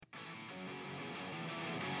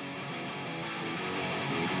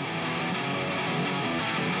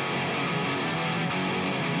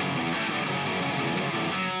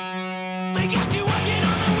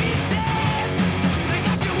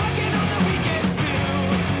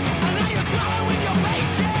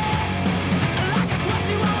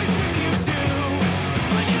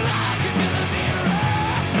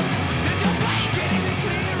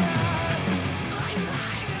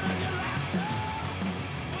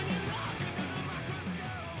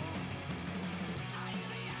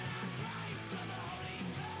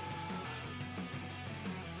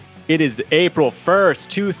It is April 1st,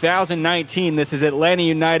 2019. This is Atlanta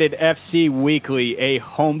United FC Weekly, a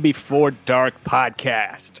Home Before Dark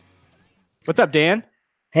podcast. What's up, Dan?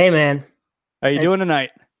 Hey, man. How you doing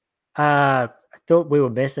tonight? I thought we were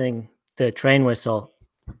missing the train whistle.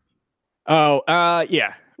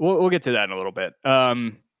 Yeah. We'll get to that in a little bit.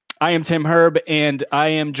 I am Tim Herb, and I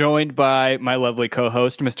am joined by my lovely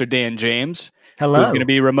co-host, Mr. Dan James. Hello. Who's going to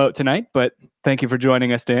be remote tonight, but thank you for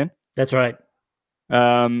joining us, Dan. That's right.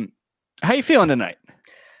 How you feeling tonight?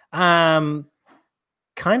 Kind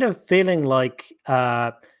of feeling like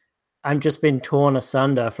I'm just been torn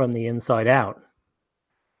asunder from the inside out.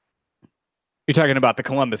 You're talking about the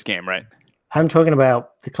Columbus game, right? I'm talking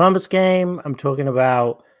about the Columbus game. I'm talking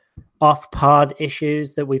about off-pod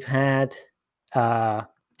issues that we've had. Yeah.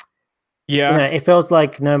 It feels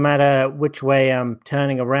like no matter which way I'm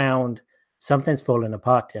turning around, something's falling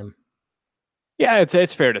apart, Tim. Yeah,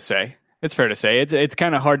 it's fair to say. It's fair to say. It's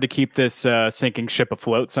kind of hard to keep this sinking ship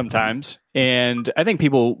afloat sometimes, and I think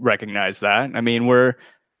people recognize that. I mean, we're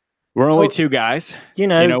only two guys.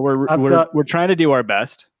 We're trying to do our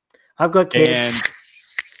best. I've got kids.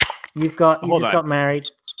 And you just got married.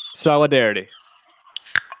 Solidarity.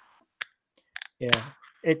 Yeah.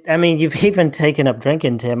 You've even taken up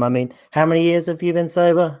drinking, Tim. I mean, how many years have you been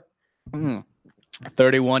sober?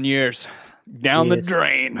 31 years. Down the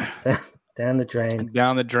drain. Down the drain.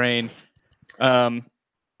 Down the drain. Hold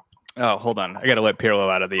on. I got to let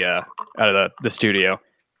Pirlo out of the studio.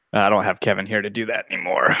 I don't have Kevin here to do that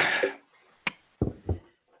anymore.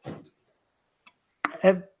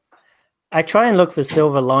 I try and look for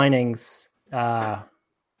silver linings, and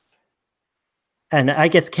I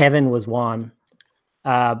guess Kevin was one,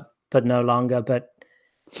 but no longer. But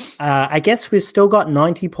I guess we've still got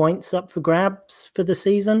 90 points up for grabs for the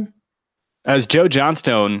season. As Joe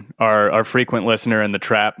Johnstone, our frequent listener in the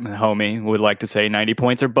trap, homie, would like to say, 90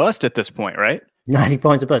 points are bust at this point, right? 90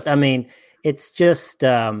 points are bust. I mean, it's just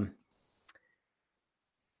it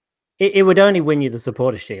would only win you the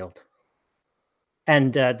Supporter Shield,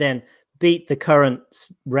 and then beat the current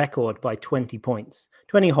record by 20 points,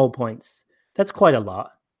 20 whole points. That's quite a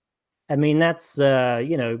lot. I mean, that's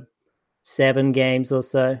 7 games or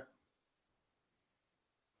so.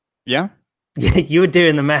 Yeah. You were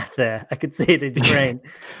doing the math there. I could see it in your brain.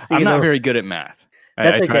 I'm not very good at math.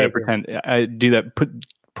 I try to pretend. I do that.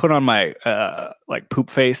 Put on my poop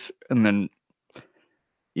face, and then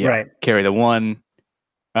carry the one.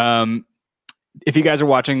 If you guys are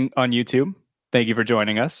watching on YouTube, thank you for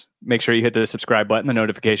joining us. Make sure you hit the subscribe button, the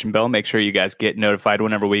notification bell. Make sure you guys get notified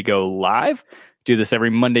whenever we go live. Do this every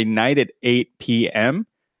Monday night at 8 p.m.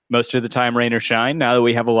 Most of the time, rain or shine. Now that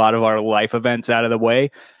we have a lot of our life events out of the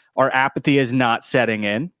way, our apathy is not setting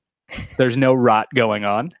in. There's no rot going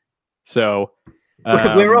on. So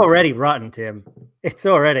we're already rotten, Tim. It's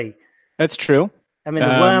already. That's true. I mean,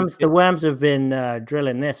 the worms have been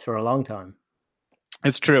drilling this for a long time.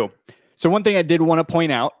 It's true. So one thing I did want to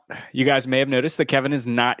point out, you guys may have noticed that Kevin is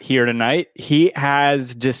not here tonight. He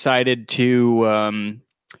has decided to,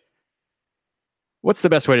 what's the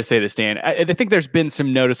best way to say this, Dan? I think there's been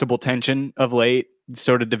some noticeable tension of late,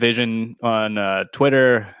 sort of division on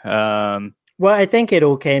Twitter. Well, I think it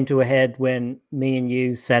all came to a head when me and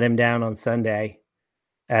you sat him down on Sunday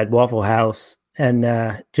at Waffle House and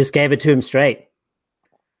just gave it to him straight.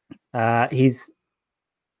 For the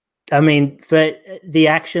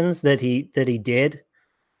actions that he did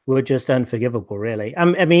were just unforgivable, really.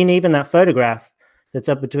 I mean, even that photograph that's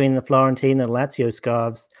up between the Florentine and Lazio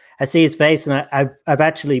scarves, I see his face, and I've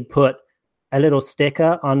actually put a little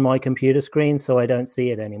sticker on my computer screen so I don't see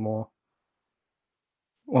it anymore.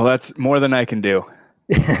 Well, that's more than I can do.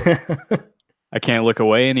 I can't look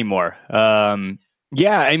away anymore. ATL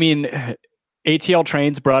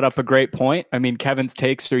Trains brought up a great point. I mean, Kevin's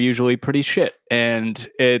takes are usually pretty shit, and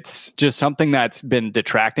it's just something that's been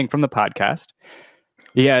detracting from the podcast.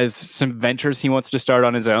 He has some ventures he wants to start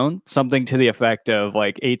on his own, something to the effect of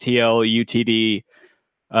like ATL, UTD,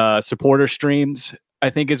 supporter streams, I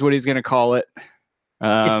think is what he's going to call it.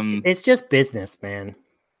 It's just business, man.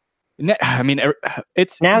 I mean,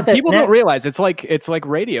 it's now that people don't realize it's like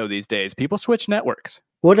radio these days. People switch networks.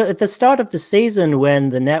 Well, at the start of the season, when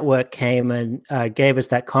the network came and gave us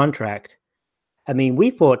that contract, I mean,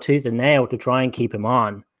 we fought tooth and nail to try and keep him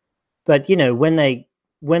on. But,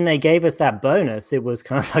 when they gave us that bonus, it was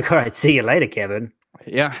kind of like, all right, see you later, Kevin.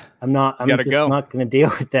 Yeah. I'm not going to deal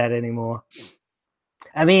with that anymore.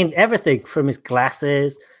 I mean, everything from his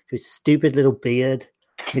glasses to his stupid little beard,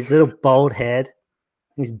 his little bald head,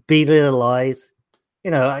 his beady little eyes.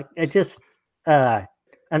 I just, and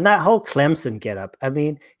that whole Clemson getup. I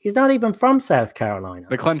mean, he's not even from South Carolina.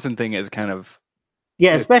 The Clemson thing is kind of,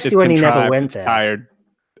 especially when he never went there. Tired.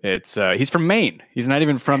 It's he's from Maine. He's not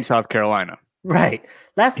even from South Carolina. Right.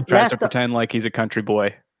 He tries to pretend like he's a country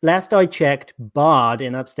boy. Last I checked, Bard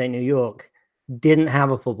in upstate New York didn't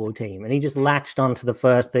have a football team, and he just latched onto the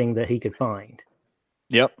first thing that he could find.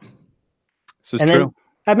 Yep. This is true.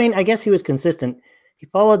 Then, I guess he was consistent. He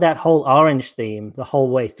followed that whole orange theme the whole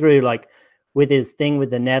way through, like with his thing with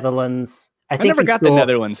the Netherlands. I never got the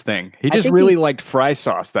Netherlands thing. He just really liked fry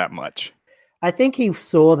sauce that much. I think he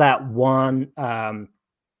saw that one.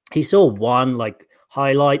 He saw one like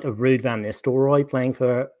highlight of Ruud van Nistelrooy playing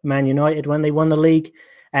for Man United when they won the league,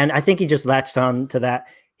 and I think he just latched on to that.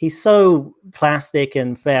 He's so plastic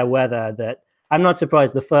and fair weather that I'm not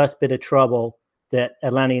surprised the first bit of trouble that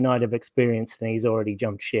Atlanta United have experienced, and he's already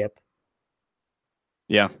jumped ship.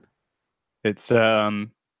 Yeah, it's.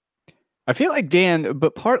 I feel like Dan,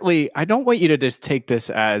 but partly I don't want you to just take this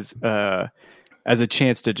as a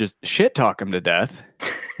chance to just shit talk him to death.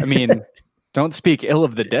 I mean. Don't speak ill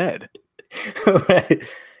of the dead. Right.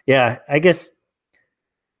 Yeah, I guess.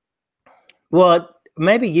 Well,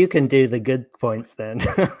 maybe you can do the good points then.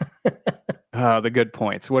 The good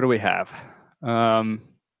points. What do we have?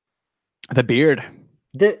 The beard.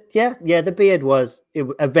 The beard was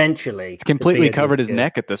eventually. It's completely covered his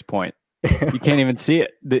neck at this point. You can't even see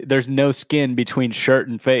it. There's no skin between shirt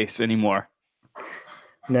and face anymore.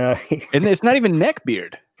 No. And it's not even neck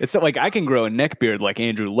beard. It's not like I can grow a neck beard like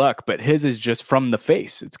Andrew Luck, but his is just from the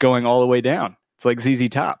face. It's going all the way down. It's like ZZ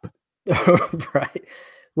Top. Right.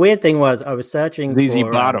 Weird thing was I was searching ZZ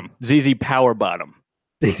Bottom. ZZ Power Bottom.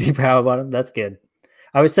 ZZ Power Bottom. That's good.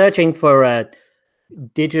 I was searching for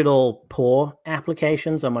digital pour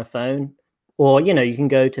applications on my phone. Or, you can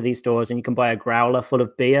go to these stores and you can buy a growler full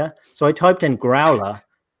of beer. So I typed in growler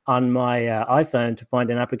on my iPhone to find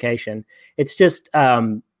an application. It's just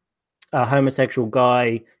a homosexual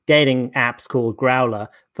guy dating apps called Growler.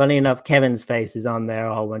 Funny enough, Kevin's face is on there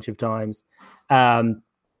a whole bunch of times,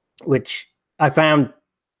 which I found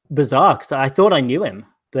bizarre because I thought I knew him,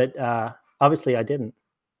 but obviously I didn't.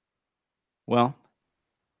 Well,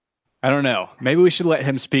 I don't know. Maybe we should let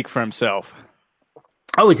him speak for himself.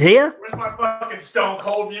 Oh, he's here? Where's my fucking Stone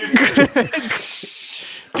Cold music?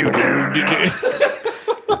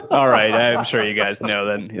 All right, I'm sure you guys know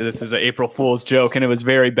that this was an April Fool's joke, and it was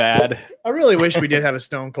very bad. I really wish we did have a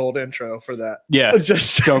Stone Cold intro for that. Yeah,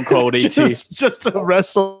 just Stone Cold ET. Just a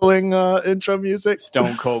wrestling intro music.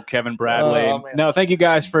 Stone Cold Kevin Bradley. Oh, no, thank you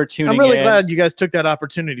guys for tuning in. I'm really glad you guys took that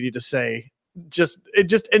opportunity to say. It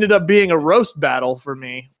just ended up being a roast battle for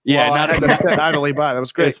me. Yeah, not I had to sit idly by. That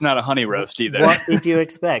was great. It's not a honey roast either. What did you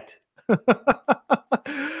expect?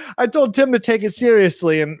 I told Tim to take it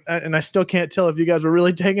seriously, and I still can't tell if you guys were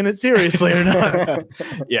really taking it seriously or not.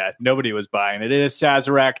 Yeah, nobody was buying it. It is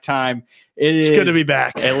Sazerac time. It's good to be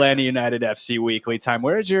back. Atlanta United FC weekly time.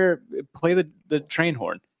 Where is your play the train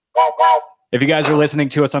horn? If you guys are listening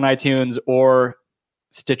to us on iTunes or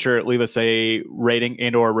Stitcher, leave us a rating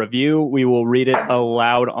and or review. We will read it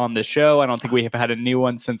aloud on the show. I don't think we have had a new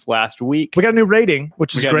one since last week. We got a new rating,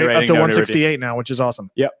 which is great. Up to 168 now, which is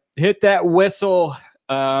awesome. Yep. Hit that whistle.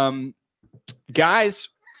 Guys,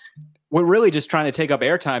 we're really just trying to take up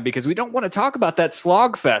airtime because we don't want to talk about that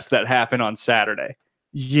slog fest that happened on Saturday.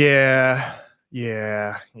 Yeah.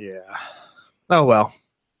 Oh, well.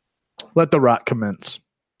 Let the rot commence.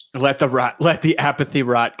 Let the apathy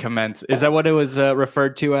rot commence. Is that what it was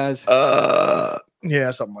referred to as?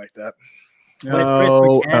 Yeah, something like that.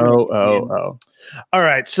 Oh. All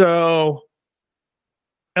right, so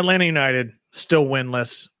Atlanta United still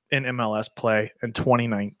winless in MLS play in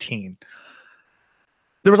 2019.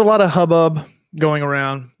 There was a lot of hubbub going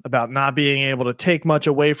around about not being able to take much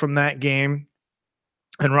away from that game,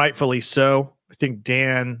 and rightfully so. I think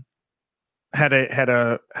Dan had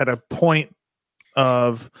a point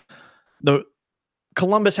of the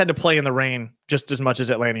Columbus had to play in the rain just as much as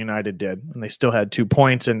Atlanta United did, and they still had 2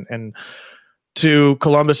 points. And to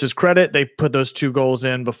Columbus's credit, they put those 2 goals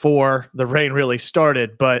in before the rain really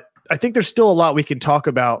started. But I think there's still a lot we can talk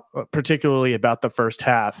about, particularly about the first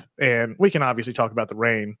half. And we can obviously talk about the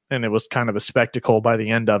rain, and it was kind of a spectacle by the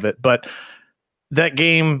end of it. But that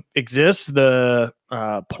game exists. The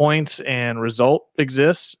points and result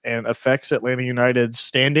exists and affects Atlanta United's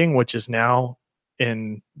standing, which is now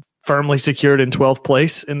in firmly secured in 12th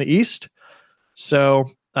place in the East. So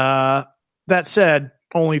that said,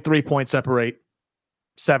 only 3 points separate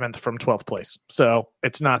 7th from 12th place. So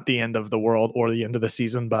it's not the end of the world or the end of the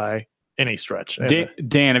season by any stretch.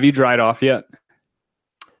 Dan, have you dried off yet?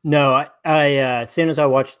 No, I as soon as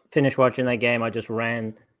I finished watching that game, I just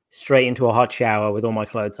ran straight into a hot shower with all my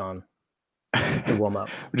clothes on to warm up.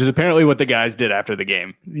 Which is apparently what the guys did after the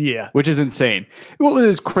game. Yeah. Which is insane. Well, it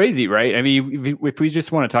was crazy, right? I mean, if we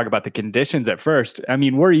just want to talk about the conditions at first, I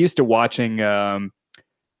mean, we're used to watching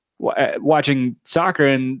soccer,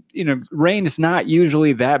 and rain is not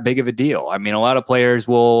usually that big of a deal. I mean, a lot of players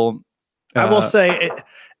will. I will say,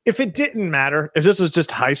 if it didn't matter, if this was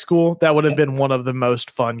just high school, that would have been one of the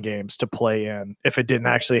most fun games to play in. If it didn't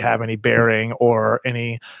actually have any bearing or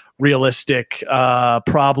any realistic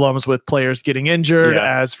problems with players getting injured,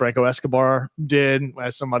 as Franco Escobar did.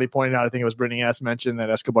 As somebody pointed out, I think it was Brittany S. mentioned that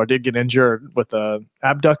Escobar did get injured with a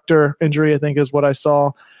abductor injury, I think is what I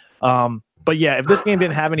saw. But yeah, if this game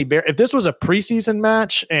didn't have any if this was a preseason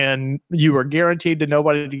match and you were guaranteed to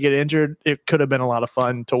nobody to get injured, it could have been a lot of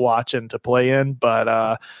fun to watch and to play in.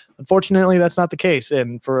 But unfortunately, that's not the case.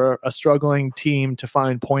 And for a struggling team to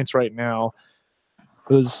find points right now,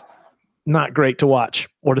 it was not great to watch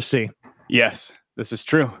or to see. Yes, this is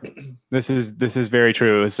true. This is very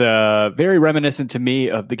true. It was very reminiscent to me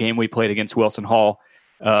of the game we played against Wilson Hall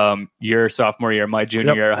your sophomore year, my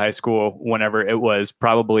junior year of high school, whenever it was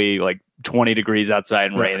probably like 20 degrees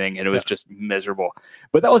outside and raining, and it was just miserable.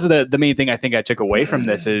 But that was the main thing I think I took away from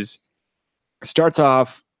this is starts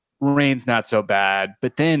off, rain's not so bad,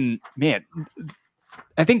 but then, man,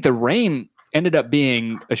 I think the rain ended up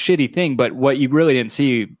being a shitty thing, but what you really didn't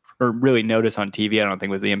see or really notice on TV, I don't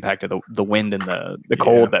think, was the impact of the wind and the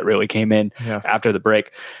cold that really came in after the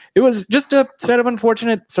break. It was just a set of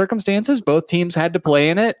unfortunate circumstances. Both teams had to play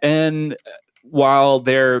in it. And while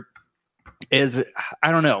there is,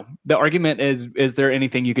 I don't know, the argument is there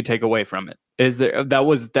anything you could take away from it? That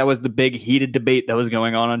was the big heated debate that was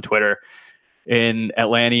going on Twitter in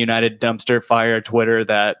Atlanta United dumpster fire Twitter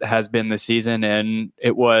that has been this season. And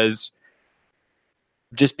it was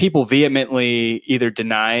just people vehemently either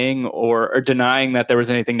denying or denying that there was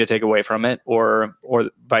anything to take away from it, or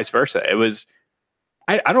vice versa. It was,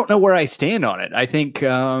 I don't know where I stand on it. I think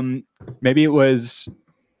maybe it was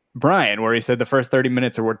Brian where he said the first 30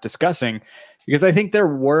 minutes are worth discussing, because I think there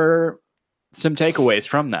were some takeaways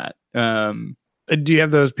from that. Do you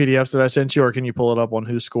have those PDFs that I sent you, or can you pull it up on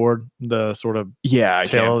Who Scored, the sort of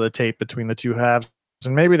tail of the tape between the two halves?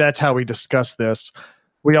 And maybe that's how we discuss this.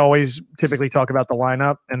 We always typically talk about the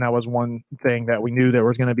lineup, and that was one thing that we knew there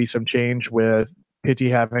was going to be some change with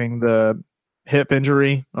Pitti having the hip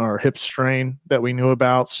injury or hip strain that we knew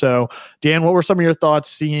about. So, Dan, what were some of your thoughts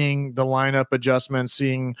seeing the lineup adjustments,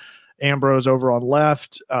 seeing Ambrose over on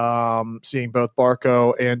left, seeing both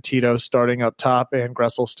Barco and Tito starting up top and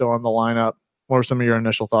Gressel still on the lineup? What were some of your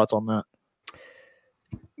initial thoughts on that?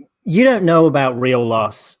 You don't know about real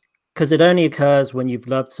loss because it only occurs when you've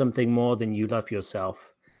loved something more than you love yourself.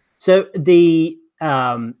 So the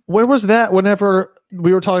where was that whenever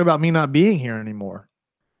we were talking about me not being here anymore?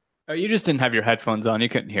 Oh, you just didn't have your headphones on. You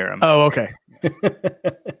couldn't hear them. Oh, okay.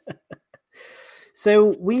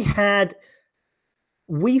 So we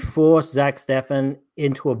forced Zach Steffen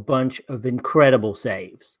into a bunch of incredible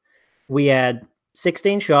saves. We had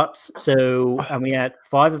 16 shots, and we had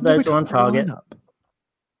 5 of those on target.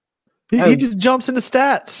 He just jumps into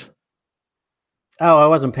stats. Oh, I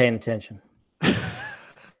wasn't paying attention.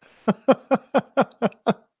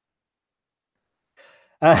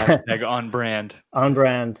 Hashtag on brand. On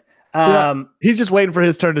brand. He's just waiting for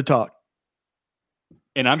his turn to talk.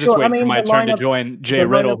 And I'm just waiting for my turn to join Jay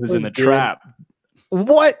Riddle, who's in the trap.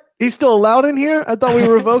 What? He's still allowed in here? I thought we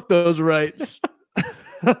revoked those rights.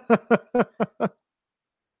 I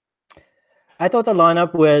thought the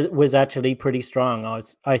lineup was actually pretty strong.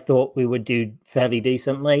 I thought we would do fairly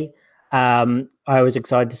decently. I was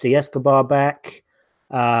excited to see Escobar back.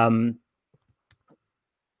 I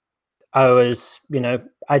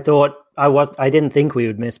didn't think we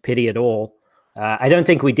would miss Pitti at all. I don't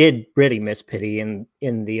think we did really miss Pitti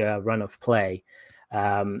in the run of play.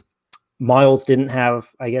 Miles didn't have,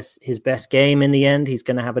 I guess, his best game in the end. He's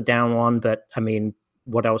going to have a down one, but I mean,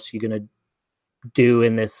 what else are you going to do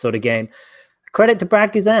in this sort of game? Credit to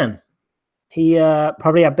Brad Guzan. He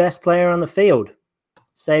probably our best player on the field.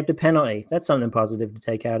 Saved a penalty. That's something positive to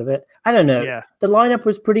take out of it. I don't know. Yeah. The lineup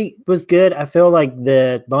was good. I feel like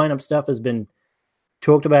the lineup stuff has been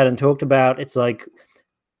talked about. It's like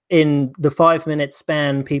in the 5-minute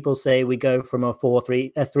span, people say we go from a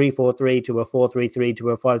 3-4-3 to a 4-3-3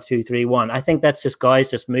 to a 5-2-3-1. I think that's just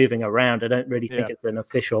guys just moving around. I don't really think it's an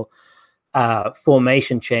official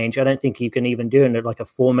formation change. I don't think you can even do it like a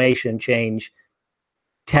formation change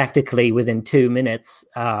tactically within 2 minutes.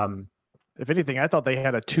 If anything, I thought they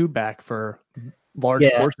had a 2-back for large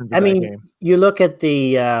portions of that game. You look at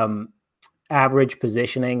the average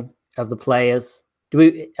positioning of the players.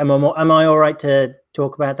 Am I all right to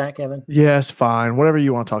talk about that, Kevin? Yes, fine. Whatever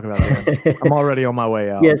you want to talk about. I'm already on my way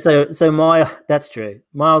out. Yeah, so that's true.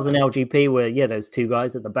 Miles and LGP were those two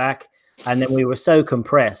guys at the back, and then we were so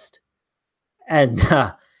compressed. And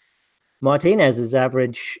Martinez's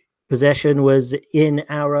average possession was in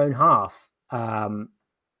our own half,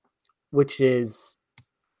 which is,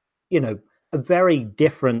 a very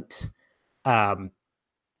different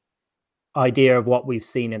idea of what we've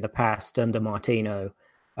seen in the past under Martino.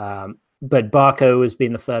 But Barco has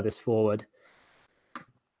been the furthest forward.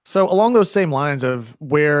 So along those same lines of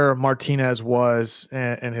where Martinez was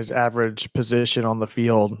and his average position on the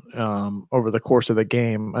field over the course of the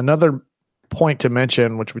game, another point to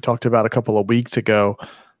mention, which we talked about a couple of weeks ago,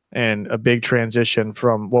 and a big transition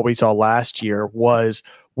from what we saw last year, was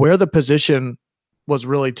where the position was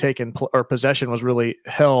really possession was really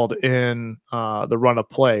held in the run of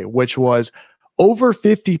play, which was over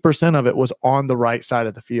 50% of it was on the right side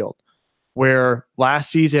of the field, where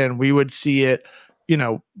last season we would see it,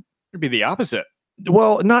 it'd be the opposite.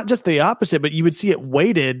 Well, not just the opposite, but you would see it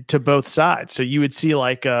weighted to both sides. So you would see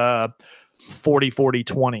like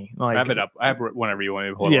 40-40-20. Like, have it up. I have whenever you want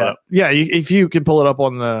to pull it up. Yeah. If you can pull it up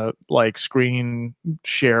on the screen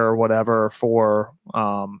share or whatever for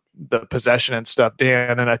the possession and stuff,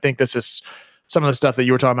 Dan. And I think this is some of the stuff that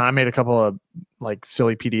you were talking about. I made a couple of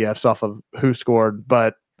silly PDFs off of who scored,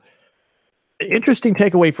 but interesting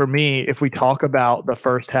takeaway for me, if we talk about the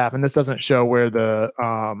first half, and this doesn't show where the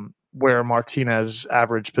where Martinez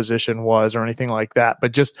average position was or anything like that,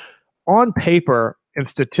 but just on paper and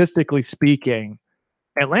statistically speaking,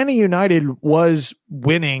 Atlanta United was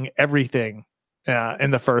winning everything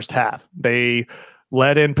in the first half. They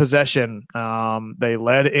led in possession. They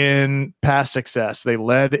led in pass success. They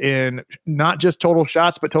led in not just total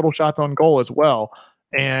shots, but total shots on goal as well.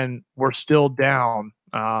 And we're still down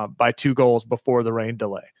by 2 goals before the rain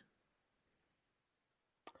delay.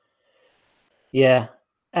 Yeah.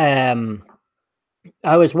 I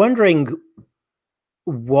was wondering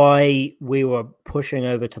why we were pushing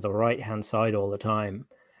over to the right-hand side all the time.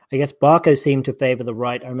 I guess Barco seemed to favor the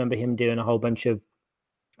right. I remember him doing a whole bunch of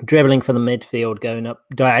dribbling from the midfield, going up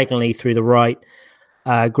diagonally through the right.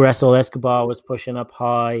 Gressel Escobar was pushing up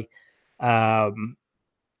high. I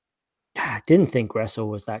didn't think Gressel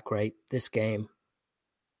was that great this game.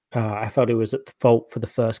 I thought he was at fault for the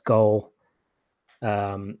first goal.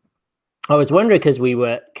 I was wondering because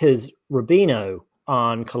Rubino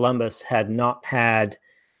on Columbus had not had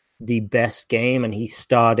the best game, and his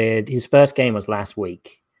first game was last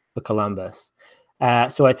week for Columbus.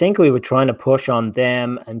 So I think we were trying to push on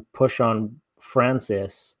them and push on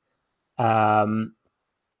Francis, and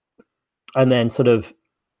then sort of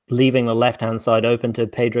leaving the left-hand side open to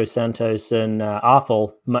Pedro Santos and Arthur,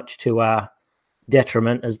 much to our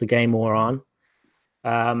detriment as the game wore on.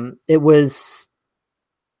 It was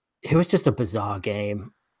just a bizarre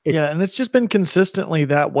game. And it's just been consistently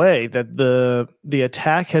that way, that the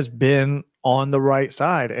attack has been on the right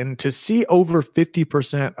side. And to see over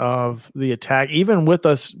 50% of the attack, even with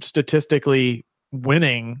us statistically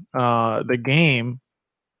winning the game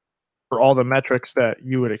for all the metrics that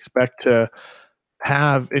you would expect to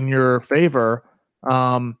have in your favor,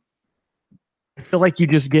 I feel like you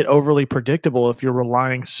just get overly predictable if you're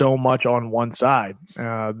relying so much on one side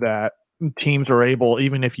that teams are able,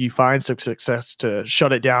 even if you find some success, to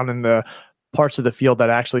shut it down in the parts of the field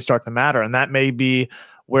that actually start to matter. And that may be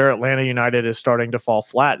where Atlanta United is starting to fall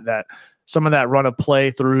flat, that some of that run of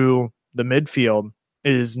play through the midfield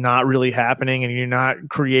is not really happening, and you're not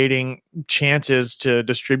creating chances to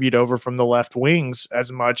distribute over from the left wings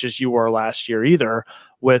as much as you were last year either,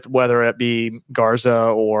 with whether it be Garza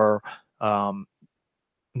or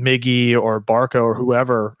Miggy or Barco or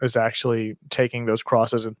whoever is actually taking those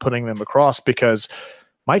crosses and putting them across. Because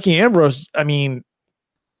Mikey Ambrose, I mean,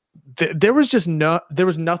 there was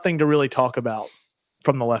nothing to really talk about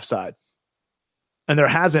from the left side, and there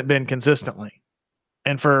hasn't been consistently.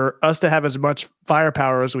 And for us to have as much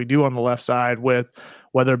firepower as we do on the left side, with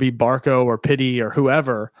whether it be Barco or Pity or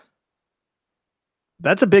whoever,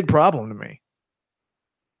 that's a big problem to me.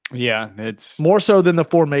 Yeah, it's more so than the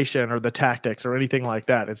formation or the tactics or anything like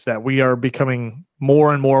that. It's that we are becoming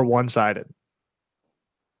more and more one-sided.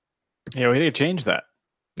 Yeah, we need to change that.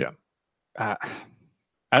 Yeah.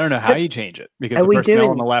 I don't know how you change it because Are the we personnel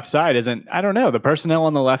doing- on the left side isn't. I don't know. The personnel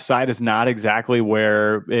on the left side is not exactly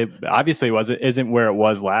where it obviously was. It isn't where it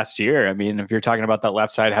was last year. I mean, if you're talking about that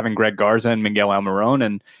left side having Greg Garza and Miguel Almiron,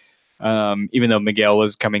 and even though Miguel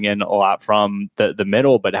was coming in a lot from the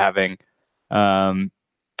middle, but having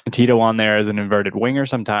Tito on there as an inverted winger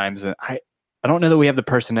sometimes, and I don't know that we have the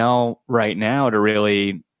personnel right now to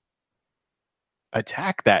really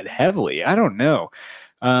attack that heavily. I don't know.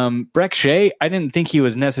 Breck Shea, I didn't think he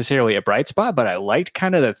was necessarily a bright spot, but I liked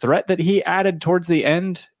kind of the threat that he added towards the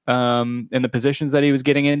end in the positions that he was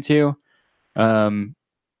getting into. Where's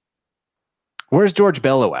George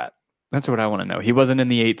Bello at? That's what I want to know. He wasn't in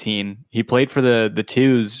the 18. He played for the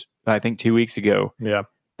twos, I think 2 weeks ago. Yeah.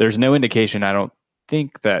 There's no indication, I don't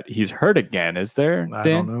think, that he's hurt again. Is there, Dan? I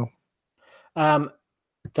don't know.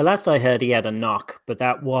 The last I heard, he had a knock, but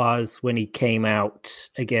that was when he came out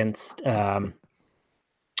against.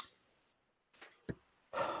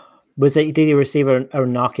 Did he receive a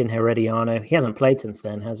knock in Herediano? He hasn't played since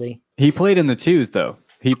then, has he? He played in the twos, though.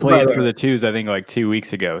 He played Right. for the twos, I think, like 2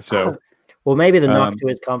 weeks ago. So, Well, maybe the knock to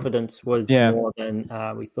his confidence was yeah. more than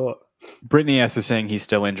we thought. Brittany S is saying he's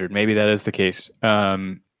still injured. Maybe that is the case.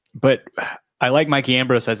 But I like Mikey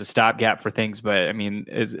Ambrose as a stopgap for things. But I mean,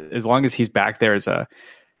 as long as he's back there as a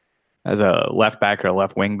left back or a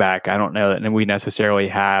left wing back, I don't know that we necessarily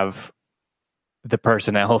have the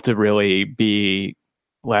personnel to really be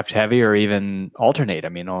left heavy or even alternate. I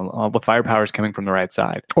mean, all the firepower is coming from the right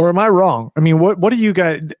side. Or am I wrong? I mean, what do you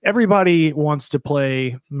guys? Everybody wants to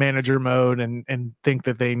play manager mode and think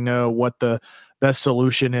that they know what the best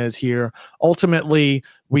solution is here. Ultimately,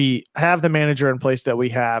 we have the manager in place that we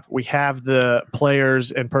have. We have the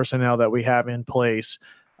players and personnel that we have in place.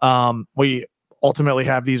 We ultimately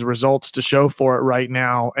have these results to show for it right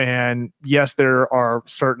now. And yes, there are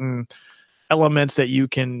certain elements that you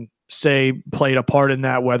can say played a part in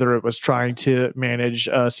that, whether it was trying to manage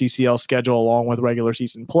a CCL schedule along with regular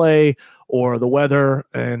season play or the weather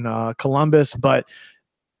in Columbus. But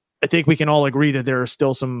I think we can all agree that there are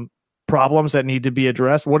still some problems that need to be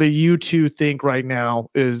addressed. What do you two think right now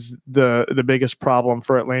is the biggest problem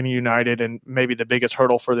for Atlanta United and maybe the biggest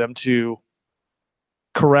hurdle for them to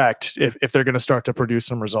correct if they're going to start to produce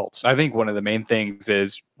some results? I think one of the main things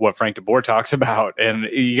is what Frank DeBoer talks about, and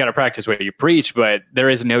you got to practice what you preach, but there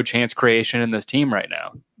is no chance creation in this team right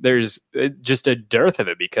now. There's just a dearth of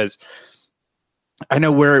it because I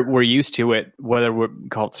know we're used to it, whether we're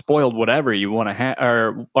called spoiled, whatever you want to have,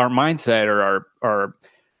 our mindset or our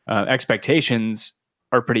expectations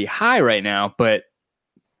are pretty high right now. But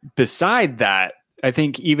beside that, I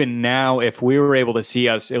think even now, if we were able to see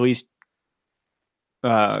us at least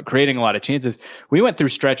creating a lot of chances, we went through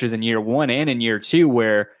stretches in year one and in year two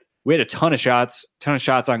where we had a ton of shots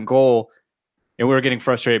on goal, and we were getting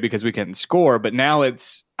frustrated because we couldn't score. But now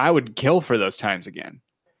I would kill for those times again.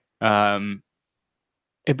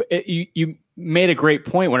 You made a great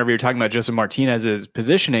point whenever you're talking about Joseph Martinez's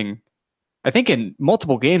positioning. I think in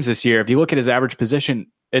multiple games this year, if you look at his average position,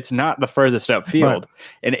 it's not the furthest upfield. Right.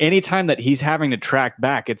 And any time that he's having to track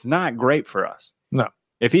back, it's not great for us. No.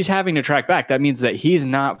 If he's having to track back, that means that he's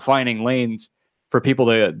not finding lanes for people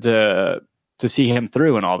to see him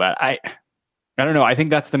through and all that. I don't know. I think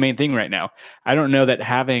that's the main thing right now. I don't know that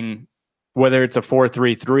having, whether it's a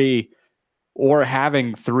 4-3-3 or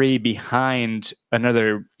having three behind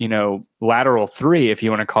another, lateral three, if you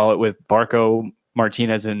want to call it, with Barco,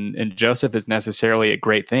 Martinez, and Joseph is necessarily a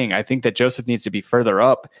great thing. I think that Joseph needs to be further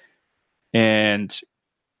up, and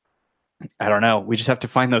I don't know. We just have to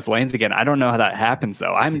find those lanes again. I don't know how that happens,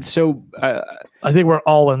 though. I'm so... I think we're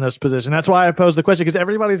all in this position. That's why I posed the question, because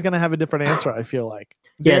everybody's going to have a different answer, I feel like.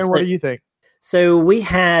 Yes, Dan, what do you think? So we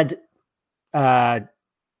had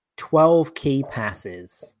 12 key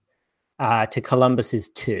passes to Columbus's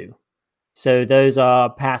 2. So those are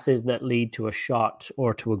passes that lead to a shot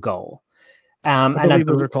or to a goal. I believe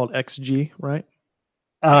those are called XG, right?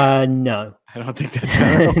 No. I don't think that's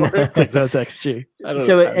I think that's XG.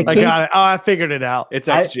 I got it. Oh, I figured it out. It's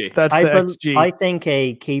XG. That's the XG. I think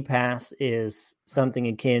a key pass is something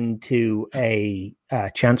akin to a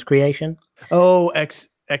chance creation. Oh,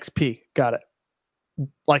 XP. Got it.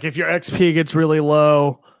 Like if your XP gets really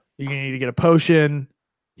low, you need to get a potion,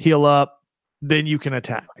 heal up, then you can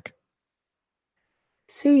attack.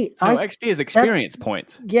 See, XP is experience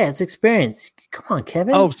points. Yeah, it's experience. Come on,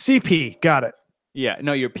 Kevin. Oh, CP. Got it. Yeah,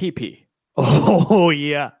 no, your PP. Oh,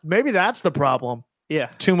 yeah. Maybe that's the problem. Yeah.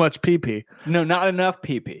 Too much PP. No, not enough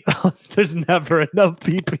PP. There's never enough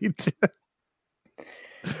PP.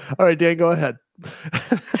 All right, Dan, go ahead.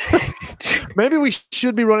 Maybe we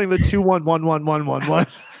should be running the 2-1-1-1-1-1-1.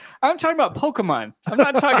 I'm talking about Pokemon. I'm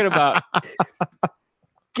not talking about.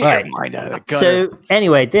 Get All your right. mind out of the gutter. So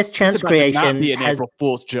anyway, this chance It's about to not creation be an has April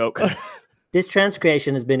Fool's joke. this chance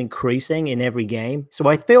creation has been increasing in every game. So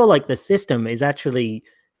I feel like the system is actually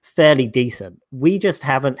fairly decent. We just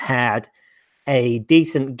haven't had a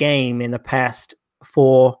decent game in the past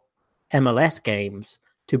 4 MLS games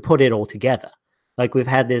to put it all together. Like we've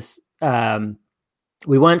had this,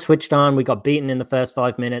 we weren't switched on. We got beaten in the first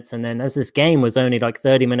 5 minutes. And then as this game was only like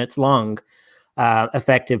 30 minutes long,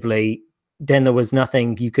 effectively, then there was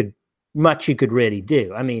nothing you could really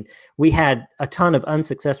do. I mean, we had a ton of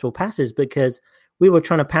unsuccessful passes because we were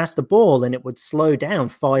trying to pass the ball and it would slow down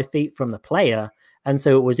 5 feet from the player. And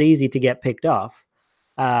so it was easy to get picked off.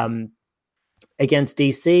 Against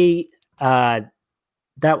DC, none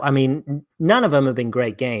of them have been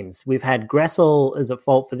great games. We've had Gressel is at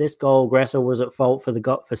fault for this goal. Gressel was at fault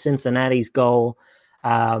for Cincinnati's goal.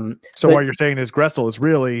 So what you're saying is Gressel is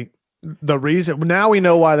really the reason. Now we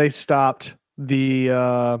know why they stopped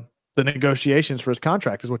the negotiations for his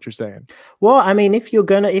contract, is what you're saying. Well, I mean, if you're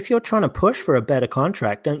trying to push for a better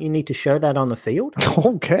contract, don't you need to show that on the field?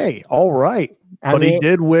 Okay, all right. But he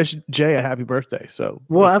did wish Jay a happy birthday. So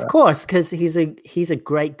of course, because he's a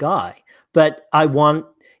great guy. But I want,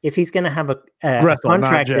 if he's going to have a contract,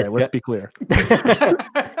 not Jay, let's be clear.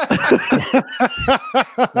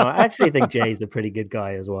 No, I actually think Jay's a pretty good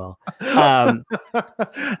guy as well.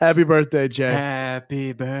 Happy birthday, Jay.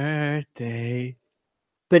 Happy birthday.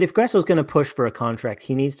 But if Gressel's going to push for a contract,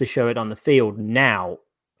 he needs to show it on the field now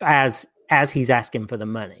as he's asking for the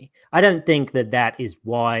money. I don't think that is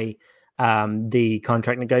why the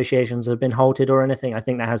contract negotiations have been halted or anything. I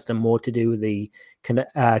think that has more to do with the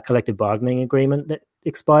collective bargaining agreement that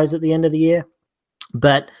expires at the end of the year.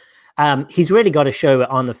 But he's really got to show it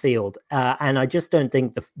on the field. And I just don't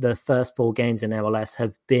think the first 4 games in MLS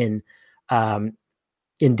have been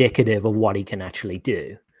indicative of what he can actually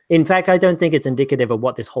do. In fact, I don't think it's indicative of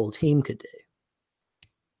what this whole team could do.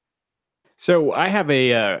 So I have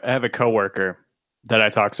a coworker that I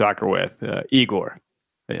talk soccer with, Igor,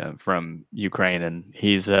 from Ukraine, and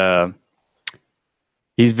he's very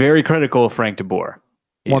critical of Frank de Boer.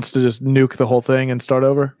 Wants to just nuke the whole thing and start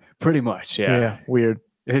over? Pretty much, yeah. Yeah, weird.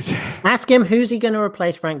 Ask him who's he going to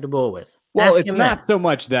replace Frank de Boer with. Well, it's not so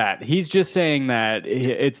much that. He's just saying that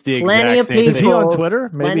it's the exact same thing. Is he on Twitter?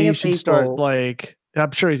 Maybe he should start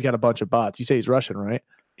I'm sure he's got a bunch of bots. You say he's Russian, right?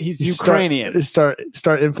 He's Ukrainian. Start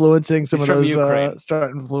influencing some of those.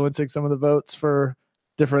 Start influencing some of the votes for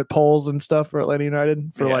different polls and stuff for Atlanta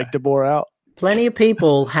United for like De Boer out. Plenty of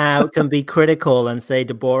people can be critical and say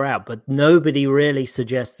De Boer out, but nobody really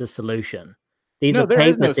suggests a solution. There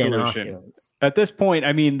is no solution arguments. At this point.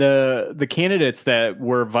 I mean, the candidates that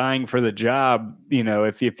were vying for the job,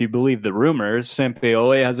 if you believe the rumors,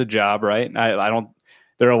 Sampaoli has a job, right? I don't.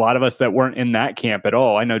 There are a lot of us that weren't in that camp at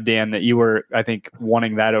all. I know, Dan, that you were, I think,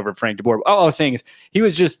 wanting that over Frank de Boer. All I was saying is he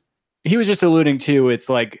was just alluding to it's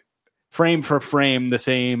like frame for frame the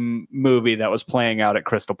same movie that was playing out at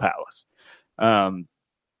Crystal Palace,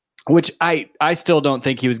 which I still don't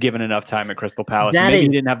think he was given enough time at Crystal Palace. Maybe he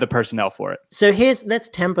didn't have the personnel for it. So let's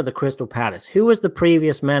temper the Crystal Palace. Who was the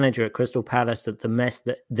previous manager at Crystal Palace that the mess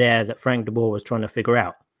that Frank de Boer was trying to figure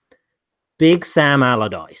out? Big Sam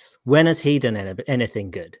Allardyce. When has he done anything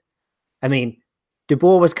good? I mean, De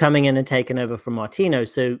Boer was coming in and taking over from Martino,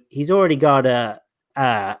 so he's already got a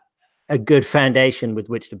good foundation with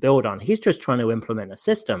which to build on. He's just trying to implement a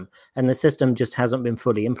system, and the system just hasn't been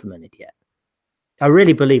fully implemented yet. I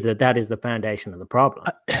really believe that is the foundation of the problem.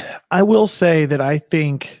 I will say that I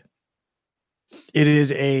think it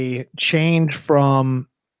is a change from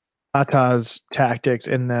Tata's tactics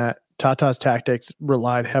in that Tata's tactics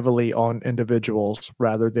relied heavily on individuals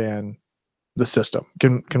rather than the system.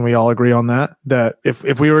 Can we all agree on that? That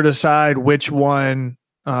if we were to decide which one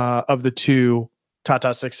of the two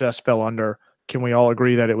Tata's success fell under, can we all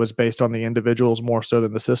agree that it was based on the individuals more so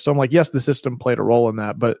than the system? Like, yes, the system played a role in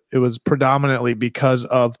that, but it was predominantly because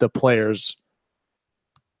of the players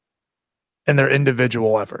and their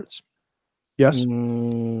individual efforts. Yes?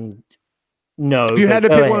 No. If you had to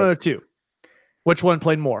pick one of the two, which one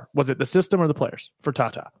played more? Was it the system or the players for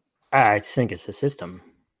Tata? I think it's the system.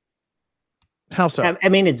 How so? I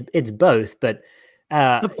mean, it's both, but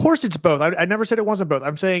of course it's both. I never said it wasn't both.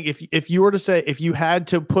 I'm saying if you were to say if you had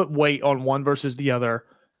to put weight on one versus the other,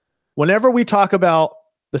 whenever we talk about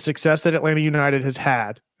the success that Atlanta United has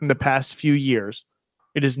had in the past few years,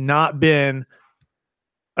 it has not been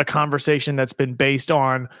a conversation that's been based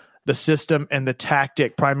on the system and the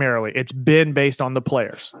tactic primarily. It's been based on the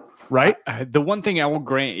players, right? The one thing I will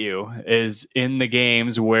grant you is in the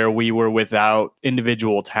games where we were without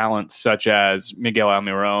individual talents such as Miguel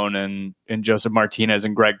Almiron and Joseph Martinez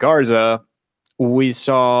and Greg Garza, we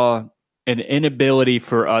saw an inability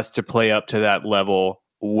for us to play up to that level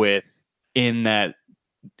within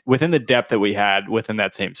the depth that we had within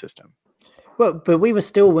that same system. Well, but we were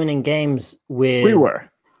still winning games with. We were.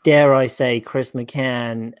 Dare I say, Chris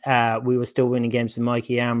McCann. We were still winning games with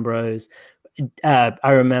Mikey Ambrose. I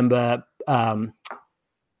remember,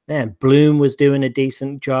 Bloom was doing a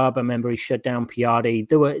decent job. I remember he shut down Piatti.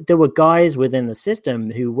 There were guys within the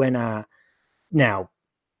system who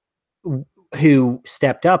who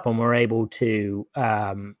stepped up and were able to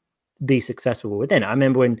be successful within. I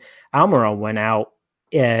remember when Almiron went out,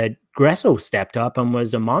 Gressel stepped up and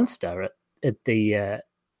was a monster at the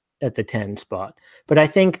 10 spot. But I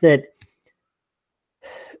think because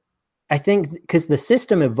the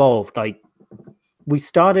system evolved, like we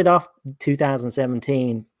started off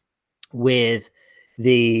 2017 with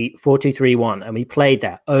the 4-2-3-1, and we played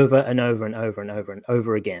that over and over and over and over and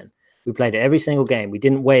over again. We played it every single game. We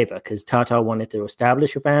didn't waver because Tata wanted to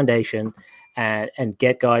establish a foundation and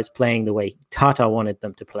get guys playing the way Tata wanted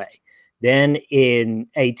them to play. Then in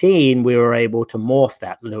 18, we were able to morph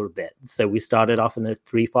that a little bit. So we started off in the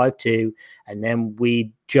 3-5-2, and then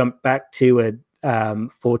we jumped back to a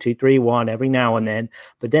 4-2-3-1 every now and then.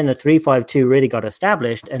 But then the 3-5-2 really got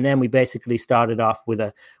established, and then we basically started off with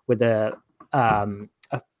a oh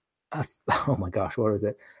my gosh, what is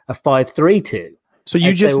it? A 5-3-2. So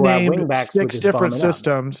you just named 6 different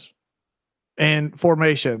systems and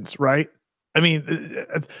formations, right? I mean,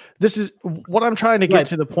 this is what I'm trying to get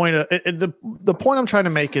to the point of. The point I'm trying to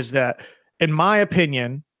make is that, in my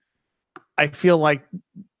opinion, I feel like,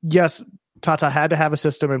 yes, Tata had to have a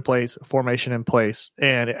system in place, a formation in place,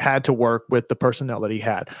 and it had to work with the personnel that he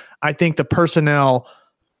had. I think the personnel,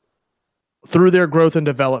 through their growth and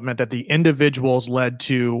development, that the individuals led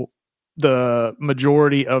to the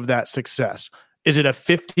majority of that success. Is it a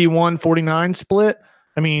 51-49 split?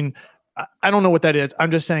 I mean, I don't know what that is.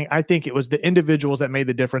 I'm just saying I think it was the individuals that made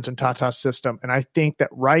the difference in Tata's system. And I think that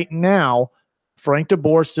right now, Frank de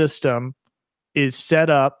Boer's system is set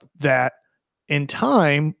up that in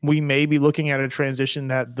time, we may be looking at a transition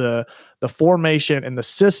that the formation and the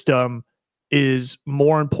system is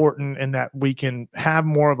more important and that we can have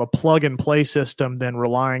more of a plug-and-play system than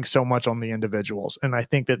relying so much on the individuals. And I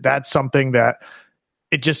think that that's something that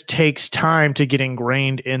it just takes time to get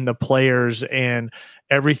ingrained in the players and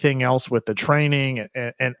everything else with the training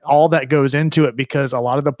and all that goes into it, because a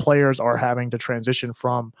lot of the players are having to transition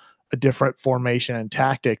from a different formation and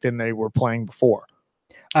tactic than they were playing before.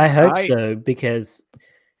 I hope so, because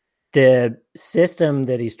the system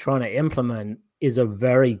that he's trying to implement is a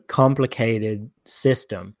very complicated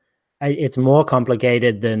system. It's more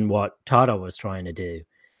complicated than what Tata was trying to do.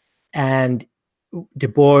 And de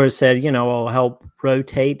Boer said, I'll help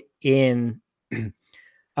rotate in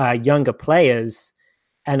younger players.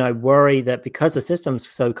 And I worry that because the system's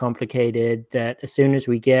so complicated, that as soon as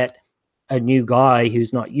we get a new guy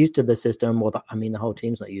who's not used to the system, the whole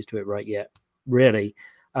team's not used to it right yet, really,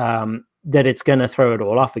 that it's going to throw it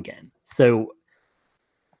all off again. So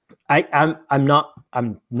I'm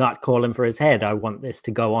not calling for his head. I want this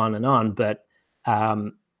to go on and on, but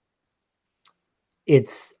I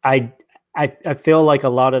feel like a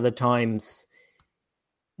lot of the times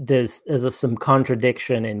there's some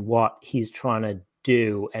contradiction in what he's trying to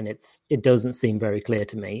do, and it doesn't seem very clear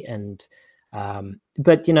to me. And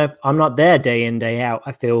but I'm not there day in, day out.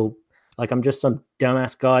 I feel like I'm just some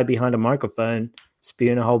dumbass guy behind a microphone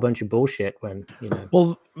spewing a whole bunch of bullshit when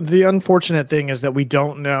Well, the unfortunate thing is that we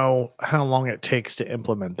don't know how long it takes to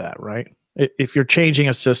implement that, right? If you're changing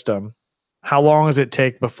a system, how long does it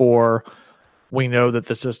take before we know that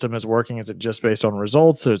the system is working? Is it just based on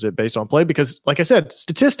results, or is it based on play? Because, like I said,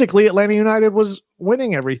 statistically, Atlanta United was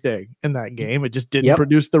winning everything in that game. It just didn't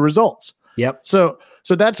produce the results. Yep. So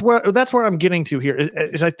that's where I'm getting to here.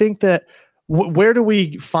 Is I think that where do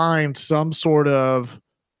we find some sort of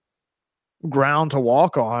ground to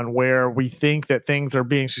walk on where we think that things are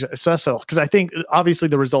being successful? Because I think obviously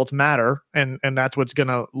the results matter, and that's what's going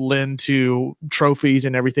to lend to trophies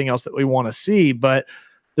and everything else that we want to see. But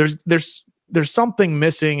there's something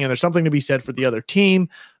missing, and there's something to be said for the other team.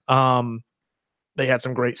 They had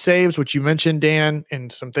some great saves, which you mentioned, Dan,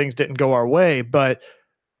 and some things didn't go our way, but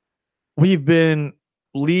we've been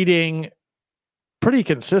leading pretty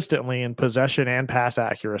consistently in possession and pass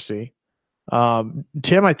accuracy.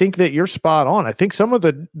 Tim, I think that you're spot on. I think some of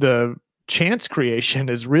the chance creation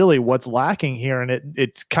is really what's lacking here. And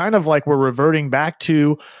it's kind of like we're reverting back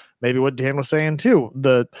to maybe what Dan was saying too,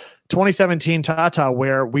 the 2017 Tata,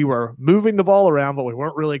 where we were moving the ball around, but we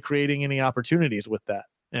weren't really creating any opportunities with that.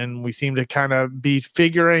 And we seem to kind of be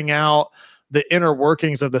figuring out the inner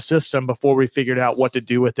workings of the system before we figured out what to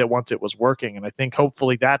do with it once it was working. And I think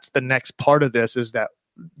hopefully that's the next part of this, is that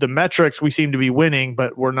the metrics, we seem to be winning,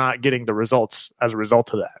 but we're not getting the results as a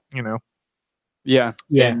result of that, you know? Yeah.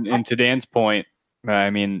 And to Dan's point, I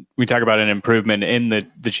mean, we talk about an improvement in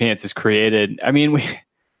the chances created. I mean,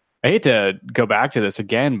 I hate to go back to this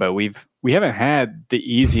again, but we haven't had the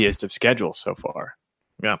easiest of schedules so far.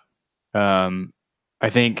 Yeah. I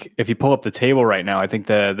think if you pull up the table right now, I think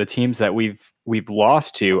the teams that we've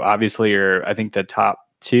lost to obviously are, I think, the top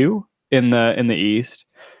two in the East,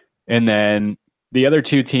 and then the other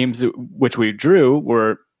two teams which we drew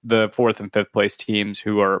were the 4th and 5th place teams,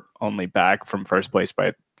 who are only back from first place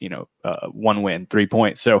by 1 win, 3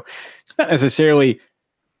 points. So it's not necessarily.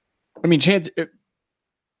 I mean,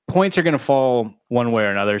 points are going to fall one way or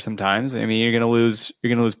another sometimes. I mean, you're going to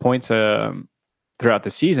lose points throughout the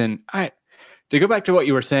season. To go back to what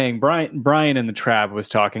you were saying, Brian in the Trav was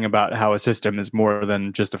talking about how a system is more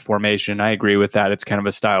than just a formation. I agree with that. It's kind of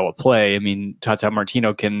a style of play. I mean, Tata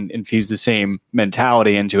Martino can infuse the same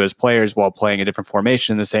mentality into his players while playing a different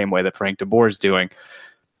formation the same way that Frank de Boer is doing,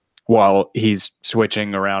 while he's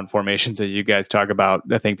switching around formations, as you guys talk about.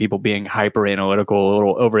 I think people being hyper analytical, a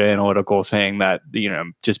little over analytical, saying that,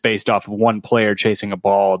 just based off of one player chasing a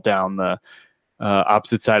ball down the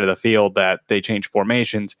opposite side of the field, that they change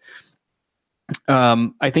formations.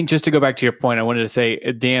 I think, just to go back to your point, I wanted to say,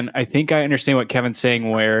 Dan, I think I understand what Kevin's saying,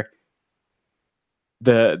 where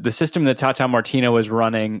the system that Tata Martino is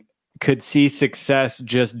running could see success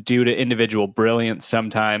just due to individual brilliance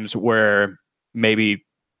sometimes, where maybe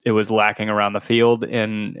it was lacking around the field,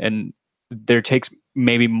 and there takes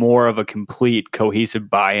maybe more of a complete cohesive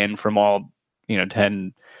buy-in from all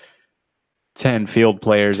 10 field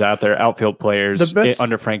players out there, outfield players,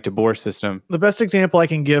 under Frank de Boer's system. The best example I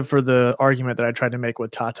can give for the argument that I tried to make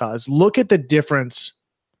with Tata is look at the difference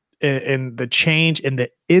in the change in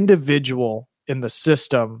the individual in the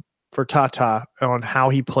system for Tata on how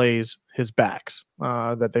he plays his backs,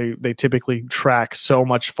 that they typically track so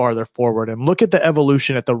much farther forward. And look at the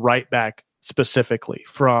evolution at the right back specifically,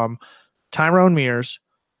 from Tyrone Mears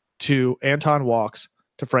to Anton Walkes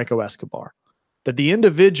to Franco Escobar, that the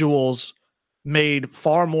individuals made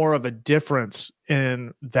far more of a difference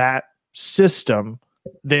in that system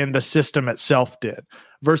than the system itself did,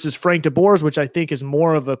 versus Frank de Boer's, which I think is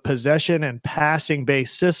more of a possession and passing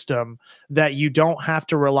based system, that you don't have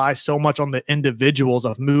to rely so much on the individuals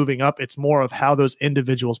of moving up. It's more of how those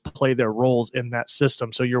individuals play their roles in that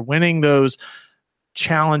system. So you're winning those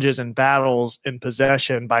challenges and battles in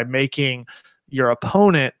possession by making your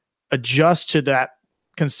opponent adjust to that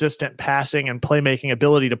consistent passing and playmaking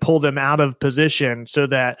ability to pull them out of position so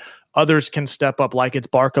that others can step up, like it's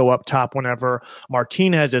Barco up top whenever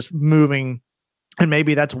Martinez is moving. And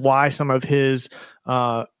maybe that's why some of his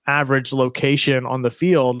average location on the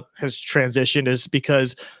field has transitioned, is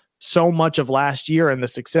because so much of last year and the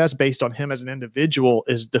success based on him as an individual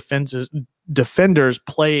is defenders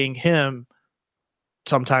playing him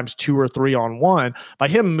sometimes 2 or 3 on 1. By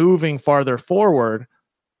him moving farther forward,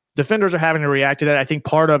 defenders are having to react to that. I think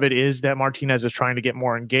part of it is that Martinez is trying to get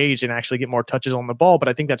more engaged and actually get more touches on the ball. But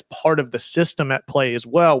I think that's part of the system at play as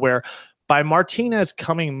well, where by Martinez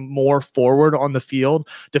coming more forward on the field,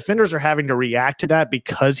 defenders are having to react to that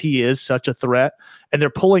because he is such a threat, and they're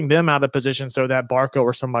pulling them out of position so that Barco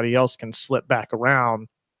or somebody else can slip back around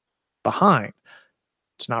behind.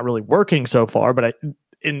 It's not really working so far, but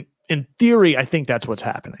in theory, I think that's what's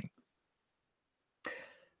happening.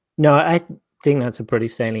 No, I think that's a pretty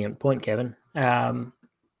salient point, Kevin. I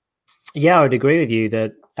would agree with you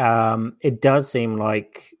that it does seem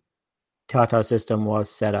like Tata's system was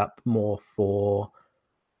set up more for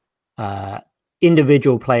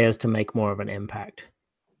individual players to make more of an impact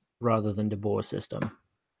rather than de Boer's system.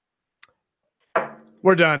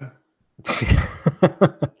 We're done.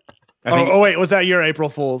 Wait, was that your April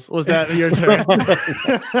Fool's? Was that your turn?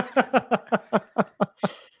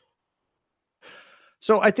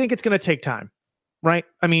 So I think it's going to take time, right?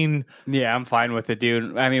 I mean, yeah, I'm fine with it,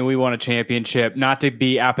 dude. I mean, we won a championship. Not to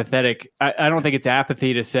be apathetic, I don't think it's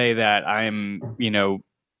apathy to say that I'm,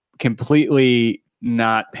 completely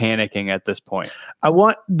not panicking at this point. I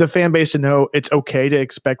want the fan base to know it's okay to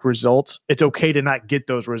expect results. It's okay to not get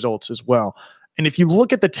those results as well. And if you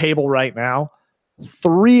look at the table right now,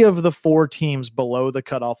 3 of the 4 teams below the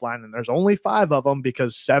cutoff line, and there's only 5 of them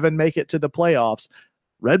because 7 make it to the playoffs: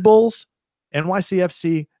 Red Bulls,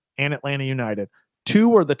 NYCFC, and Atlanta United.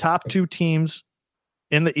 2 are the top 2 teams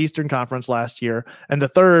in the Eastern Conference last year, and the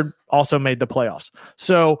third also made the playoffs.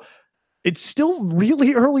 So it's still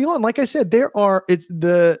really early on. Like I said, there are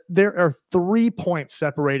 3 points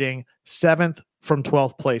separating 7th from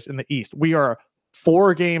 12th place in the East. We are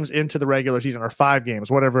 4 games into the regular season, or 5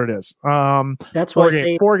 games, whatever it is. That's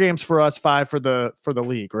why 4 games for us, 5 for the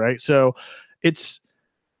league, right? So it's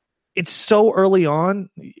so early on.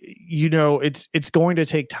 It's going to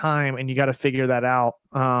take time, and you got to figure that out.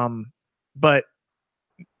 But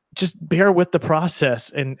just bear with the process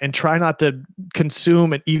and try not to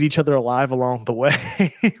consume and eat each other alive along the way.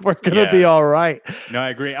 We're gonna be all right. No, I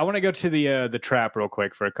agree. I want to go to the trap real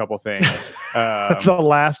quick for a couple things. The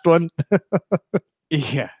last one.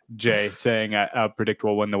 Yeah, Jay saying I'll predict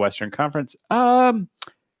we'll win the Western Conference. No.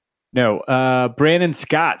 Brandon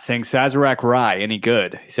Scott saying Sazerac Rye, any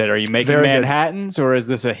good? He said, are you making Very Manhattans or is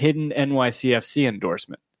this a hidden NYCFC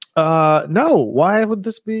endorsement? No. Why would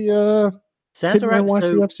this be Sazerac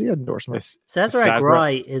NYCFC endorsement? Sazerac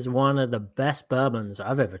Rye is one of the best bourbons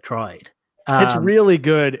I've ever tried. It's really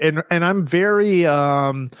good, and I'm very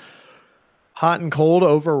hot and cold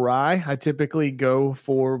over rye. I typically go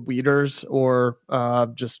for wheaters or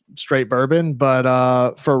just straight bourbon,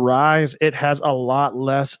 but for ryes, it has a lot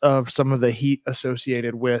less of some of the heat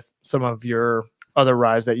associated with some of your other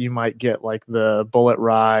ryes that you might get, like the Bullet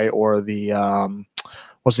Rye or the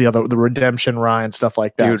what's the other, the Redemption Rye and stuff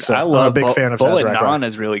like that. Dude, so I love I'm a big fan of Bullet Sazerac Non Rye.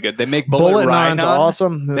 is really good. They make Bullet Rye Non's Non.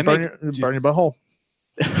 awesome. They burn make- your butthole.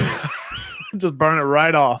 Just burn it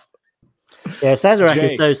right off. Yeah, Sazerac Jay.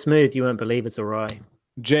 is so smooth you won't believe it's a rye.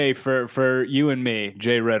 Jay, for you and me,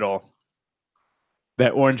 Jay Riddle,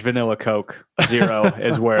 that orange vanilla Coke 0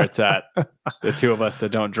 is where it's at. The two of us that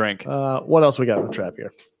don't drink. What else we got in the trap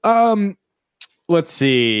here? Let's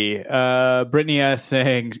see. Brittany S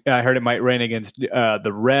saying, I heard it might rain against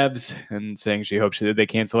the Revs, and saying she hopes they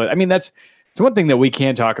cancel it. I mean, it's one thing that we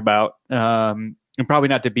can talk about, and probably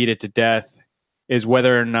not to beat it to death, is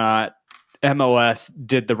whether or not MLS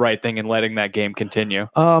did the right thing in letting that game continue.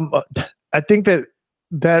 I think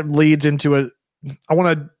that leads into I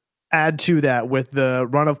want to add to that with the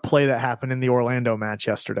run of play that happened in the Orlando match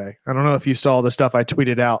yesterday. I don't know if you saw the stuff I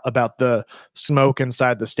tweeted out about the smoke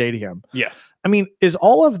inside the stadium. Yes. I mean, is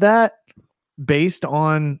all of that based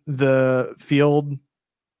on the field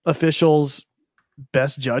officials'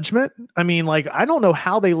 best judgment? I mean, like, I don't know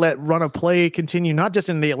how they let run of play continue, not just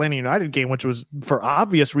in the Atlanta United game, which was for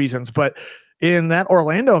obvious reasons, but in that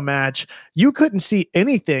Orlando match, you couldn't see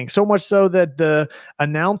anything, so much so that the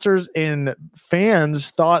announcers and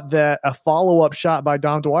fans thought that a follow-up shot by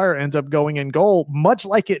Dom Dwyer ends up going in goal, much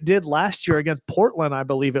like it did last year against Portland, I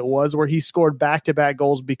believe it was, where he scored back-to-back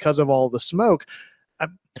goals because of all the smoke.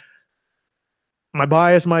 My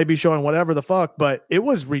bias might be showing whatever the fuck, but it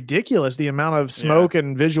was ridiculous, the amount of smoke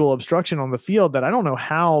and visual obstruction on the field, that I don't know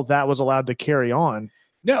how that was allowed to carry on.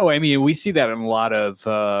 No, I mean, we see that in a lot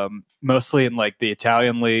of, mostly in like the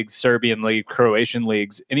Italian leagues, Serbian league, Croatian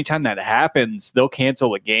leagues. Anytime that happens, they'll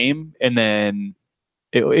cancel a game. And then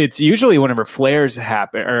it's usually whenever flares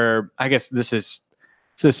happen, or I guess this is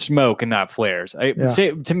smoke and not flares.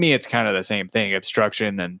 To me, it's kind of the same thing.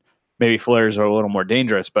 Obstruction and maybe flares are a little more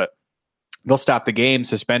dangerous, but they'll stop the game,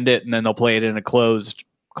 suspend it, and then they'll play it in a closed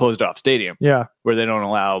off stadium. Yeah. Where they don't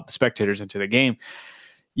allow spectators into the game.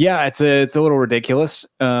 Yeah, it's a little ridiculous.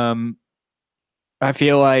 I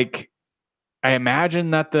feel like, I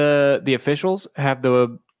imagine that the officials have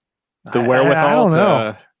the wherewithal. I don't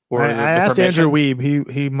know. Or I the asked permission. Andrew Weeb.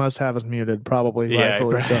 He must have us muted, probably. Yeah,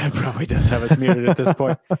 Rightfully so. he probably does have us muted at this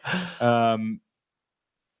point.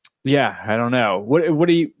 Yeah, I don't know. What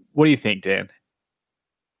do you think, Dan?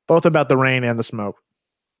 Both about the rain and the smoke.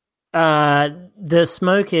 The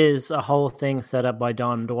smoke is a whole thing set up by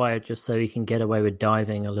Don Dwyer just so he can get away with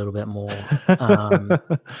diving a little bit more. I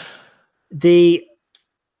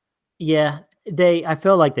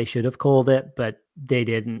feel like they should have called it, but they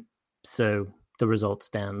didn't. So the result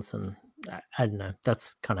stands, and I don't know.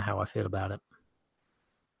 That's kind of how I feel about it.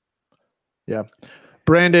 Yeah.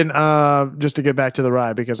 Brandon, just to get back to the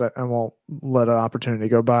rye, because I won't let an opportunity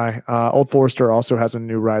go by. Old Forester also has a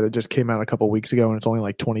new rye that just came out a couple weeks ago, and it's only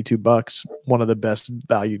like $22. One of the best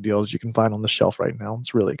value deals you can find on the shelf right now.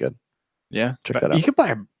 It's really good. Yeah, check that out. You could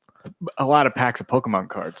buy a lot of packs of Pokemon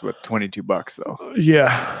cards with $22 though.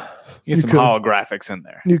 Yeah, you get some holographics in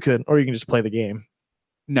there. You could, or you can just play the game.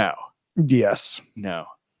 No. Yes. No.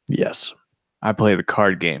 Yes. I play the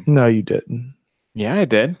card game. No, you didn't. Yeah, I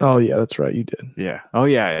did. Oh, yeah, that's right. You did. Yeah. Oh,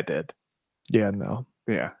 yeah, I did. Yeah, no.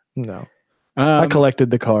 Yeah. No. I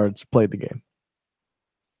collected the cards, played the game.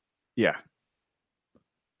 Yeah.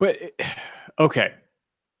 But, okay.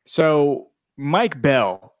 So, Mike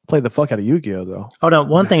Bell Played the fuck out of Yu-Gi-Oh though. Hold on,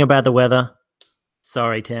 one thing about the weather.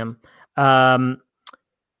 Sorry, Tim.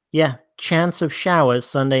 Yeah, chance of showers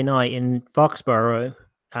Sunday night in Foxborough.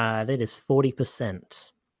 That is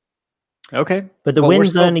 40%. Okay. But the Well, we're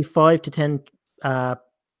wind's still- only 5 to 10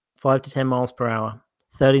 miles per hour.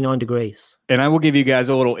 39 degrees. And I will give you guys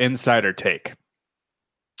a little insider take.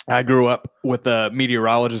 I grew up with a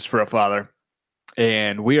meteorologist for a father,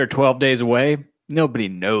 and we are 12 days away. Nobody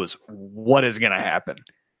knows what is going to happen.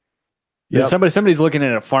 Yep. Somebody's looking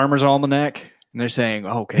at a farmer's almanac, and they're saying,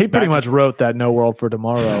 okay. He pretty much wrote that No World for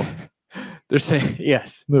Tomorrow They're saying,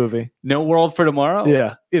 yes. movie. No World for Tomorrow?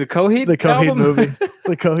 Yeah. The Coheed? The Coheed album? movie.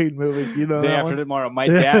 The Coheed movie. You know Day that After one? Tomorrow. My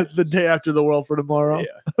Yeah, dad, the day after the World for Tomorrow.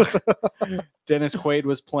 Dennis Quaid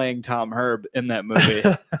was playing Tom Herb in that movie.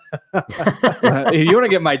 If you want to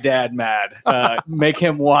get my dad mad, make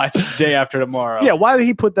him watch Day After Tomorrow. Yeah, why did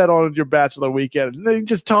he put that on your bachelor weekend? And then he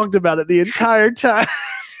just talked about it the entire time.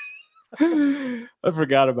 I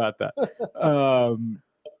forgot about that.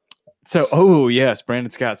 So, oh yes,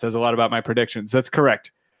 Brandon Scott says a lot about my predictions. That's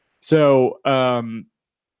correct. So,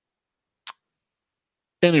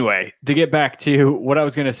 anyway, to get back to what I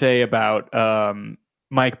was going to say about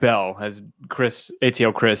Mike Bell, as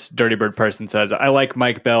ATL Chris, Dirty Bird Person says, I like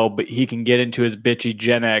Mike Bell, but he can get into his bitchy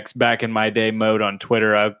Gen X back in my day mode on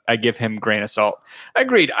Twitter. I give him grain of salt.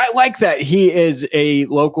 Agreed. I like that he is a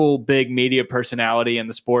local big media personality in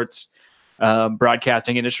the sports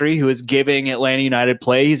broadcasting industry who is giving Atlanta United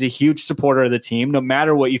play. He's a huge supporter of the team. No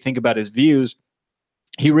matter what you think about his views,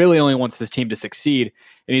 he really only wants this team to succeed,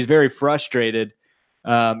 and he's very frustrated.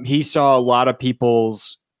 He saw a lot of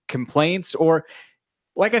people's complaints, or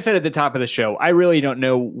like I said at the top of the show, I really don't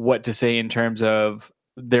know what to say in terms of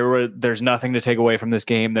there's nothing to take away from this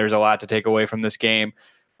game. There's a lot to take away from this game.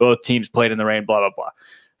 Both teams played in the rain, blah, blah,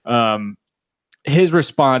 blah. His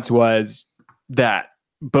response was that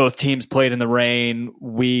both teams played in the rain.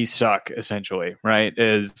 We suck, essentially, right?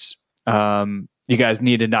 You guys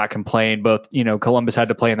need to not complain. Both, Columbus had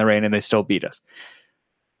to play in the rain and they still beat us.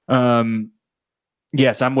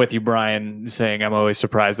 Yes, I'm with you, Brian, saying I'm always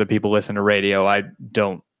surprised that people listen to radio. I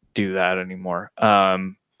don't do that anymore.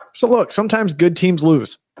 So look, sometimes good teams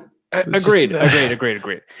lose. Agreed.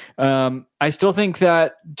 I still think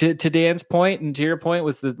that to Dan's point and to your point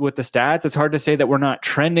with the stats, it's hard to say that we're not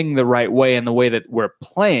trending the right way in the way that we're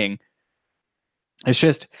playing. It's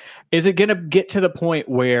just, is it going to get to the point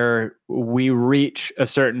where we reach a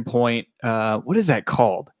certain point? What is that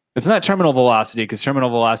called? It's not terminal velocity, because terminal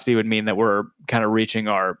velocity would mean that we're kind of reaching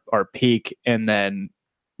our peak, and then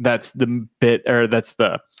it's like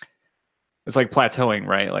plateauing,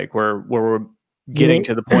 right? Like we're getting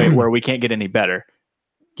to the point where we can't get any better.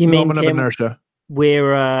 Do you mean, Moment of Tim, inertia.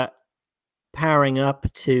 we're powering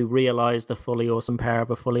up to realize the fully awesome power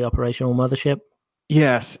of a fully operational mothership?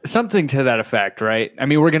 Yes, something to that effect, right? I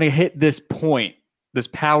mean, we're going to hit this point, this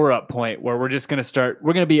power up point, where we're just going to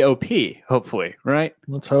we're going to be OP, hopefully, right?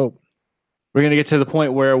 Let's hope. We're going to get to the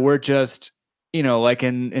point where we're just, like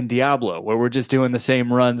in Diablo, where we're just doing the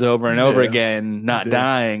same runs over and over again, not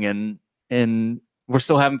dying, and we're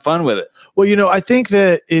still having fun with it. Well, I think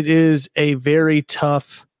that it is a very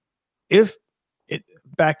tough,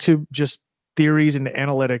 back to just theories and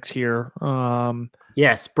analytics here.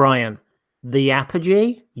 Yes, Brian. The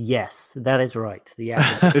apogee? Yes, that is right. The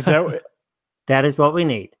apogee. Is that That is what we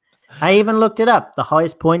need. I even looked it up. The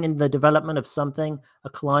highest point in the development of something, a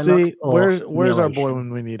climax. See, or where's our boy simulation.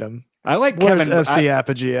 when we need him? I like Where's Kevin FC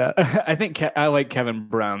Apogee at? I think I like Kevin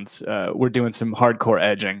Brown's. We're doing some hardcore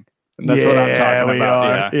edging. And that's what I'm talking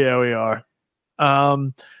about. Yeah, we are.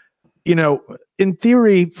 In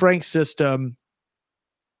theory, Frank's system,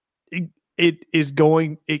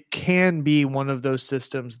 it can be one of those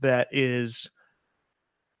systems that is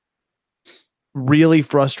really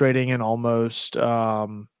frustrating and almost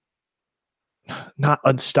not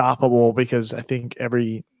unstoppable, because I think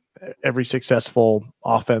every successful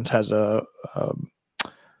offense has a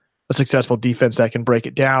successful defense that can break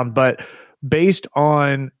it down. But based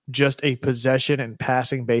on just a possession and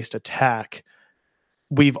passing based attack,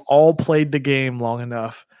 we've all played the game long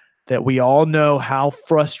enough that we all know how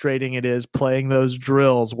frustrating it is playing those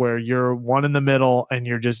drills where you're one in the middle and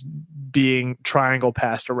you're just being triangle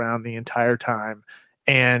passed around the entire time.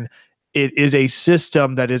 And it is a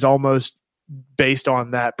system that is almost based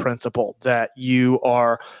on that principle, that you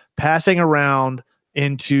are passing around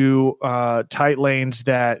into tight lanes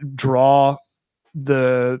that draw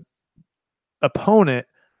the opponent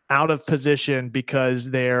out of position because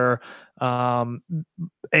they're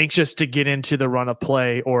anxious to get into the run of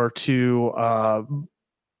play or to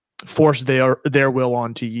force their will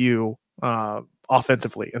onto you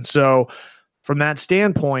offensively. And so from that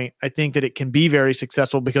standpoint, I think that it can be very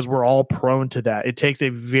successful because we're all prone to that. It takes a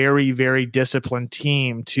very, very disciplined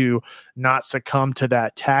team to not succumb to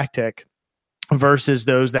that tactic versus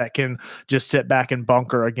those that can just sit back and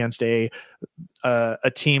bunker against a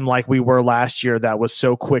team like we were last year that was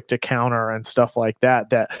so quick to counter and stuff like that,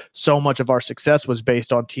 that so much of our success was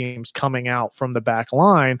based on teams coming out from the back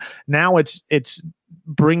line. Now it's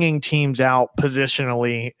bringing teams out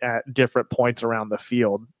positionally at different points around the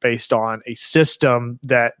field based on a system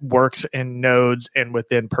that works in nodes and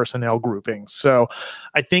within personnel groupings. So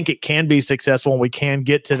I think it can be successful and we can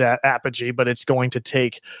get to that apogee, but it's going to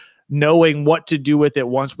take knowing what to do with it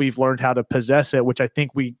once we've learned how to possess it, which I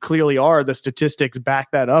think we clearly are. The statistics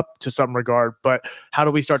back that up to some regard, but how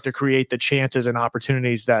do we start to create the chances and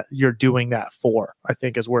opportunities that you're doing that for, I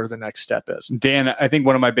think is where the next step is. Dan, I think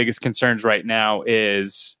one of my biggest concerns right now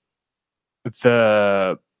is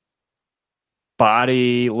the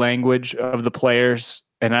body language of the players.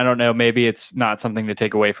 And I don't know, maybe it's not something to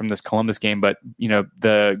take away from this Columbus game, but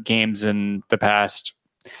the games in the past,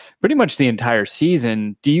 pretty much the entire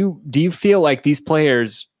season, do you feel like these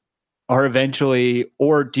players are eventually,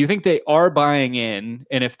 or do you think they are buying in?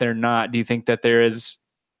 And if they're not, do you think that there is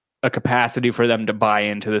a capacity for them to buy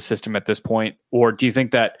into the system at this point? Or do you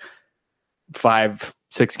think that 5-6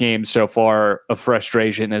 games so far of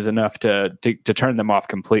frustration is enough to turn them off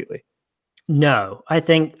completely? No, I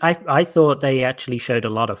think I thought they actually showed a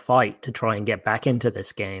lot of fight to try and get back into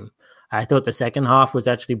this game. I thought the second half was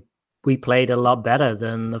actually, we played a lot better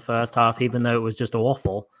than the first half, even though it was just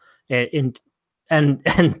awful. And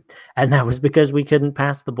that was because we couldn't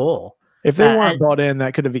pass the ball. If they weren't brought in,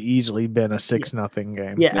 that could have easily been a 6-0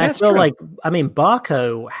 game. Yeah, I feel like,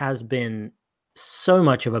 Barco has been so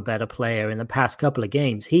much of a better player in the past couple of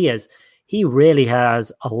games. He really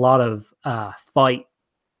has a lot of fight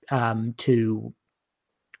to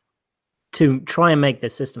try and make the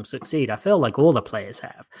system succeed. I feel like all the players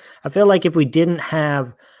have. I feel like if we didn't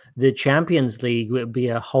have the Champions League, it would be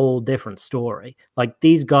a whole different story. Like,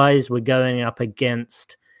 these guys were going up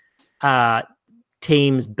against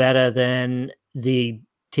teams better than the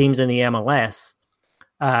teams in the MLS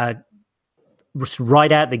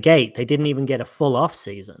right out the gate. They didn't even get a full off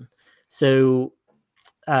season. So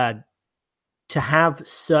to have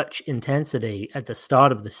such intensity at the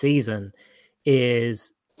start of the season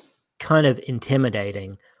is kind of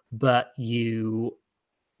intimidating, but they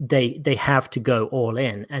have to go all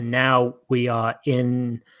in. And now we are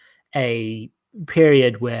in a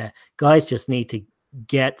period where guys just need to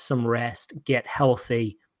get some rest, get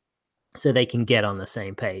healthy, so they can get on the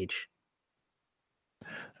same page.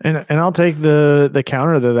 And I'll take the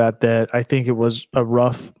counter to that I think it was a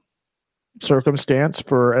rough circumstance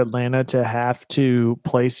for Atlanta to have to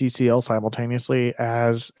play CCL simultaneously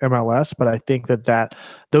as MLS, but I think that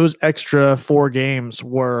those extra 4 games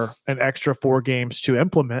were an extra 4 games to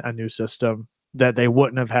implement a new system that they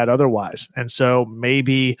wouldn't have had otherwise. And so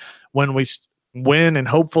maybe when we win and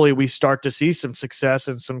hopefully we start to see some success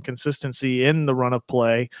and some consistency in the run of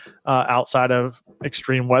play outside of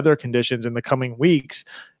extreme weather conditions in the coming weeks,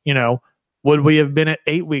 would we have been at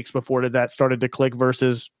 8 weeks before that started to click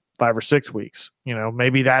versus 5 or 6 weeks?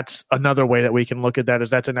 Maybe that's another way that we can look at that, is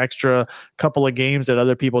that's an extra couple of games that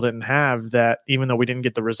other people didn't have, that even though we didn't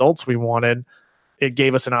get the results we wanted, it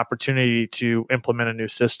gave us an opportunity to implement a new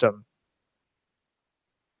system.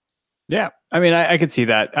 Yeah, I could see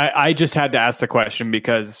that. I just had to ask the question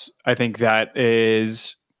because I think that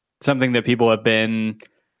is something that people have been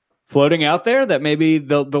floating out there, that maybe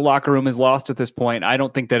the locker room is lost at this point. I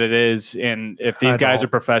don't think that it is, and if these guys are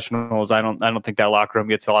professionals, I don't think that locker room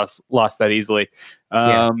gets lost that easily.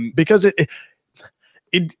 Because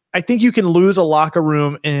I think you can lose a locker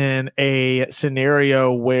room in a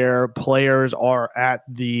scenario where players are at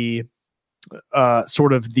the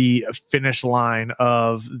sort of the finish line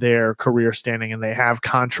of their career standing, and they have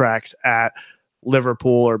contracts at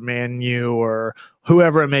Liverpool or Man U or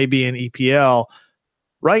whoever it may be in EPL.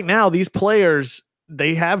 Right now, these players,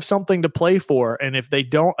 they have something to play for. And if they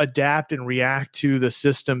don't adapt and react to the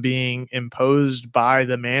system being imposed by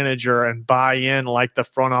the manager and buy in like the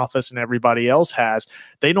front office and everybody else has,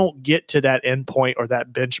 they don't get to that endpoint or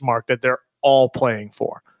that benchmark that they're all playing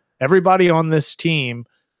for. Everybody on this team,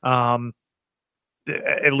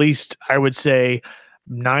 at least I would say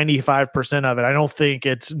 95% of it, I don't think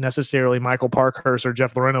it's necessarily Michael Parkhurst or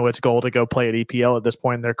Jeff Larentowic's goal to go play at EPL at this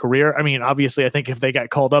point in their career. Obviously, I think if they got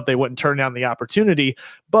called up, they wouldn't turn down the opportunity,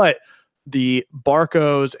 but the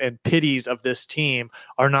Barcos and Pitties of this team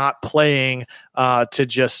are not playing to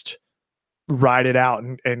just ride it out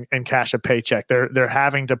and cash a paycheck. They're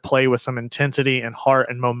having to play with some intensity and heart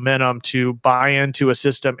and momentum to buy into a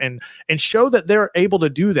system and show that they're able to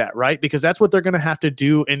do that, right? Because that's what they're going to have to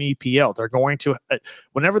do in EPL. They're going to,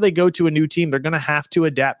 whenever they go to a new team, they're going to have to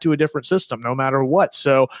adapt to a different system no matter what.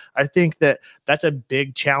 So I think that's a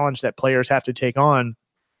big challenge that players have to take on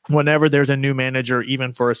whenever there's a new manager,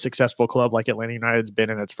 even for a successful club like Atlanta United's been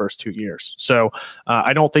in its first 2 years. So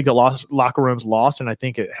I don't think the locker room's lost, and I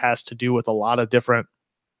think it has to do with a lot of different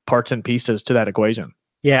parts and pieces to that equation.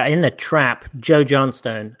 Yeah, in the trap, Joe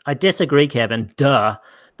Johnstone. I disagree, Kevin. Duh.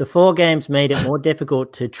 The 4 games made it more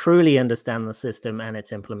difficult to truly understand the system and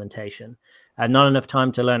its implementation. Not enough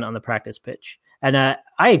time to learn on the practice pitch. And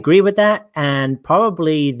I agree with that, and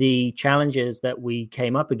probably the challenges that we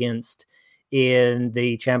came up against in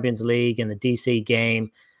the Champions League and the DC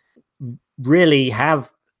game really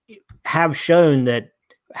have shown that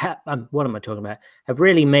what am I talking about? Have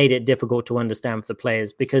really made it difficult to understand for the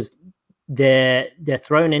players, because they're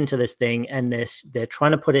thrown into this thing and they're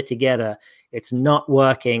trying to put it together. It's not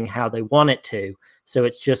working how they want it to, so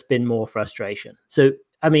it's just been more frustration. So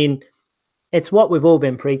I mean, it's what we've all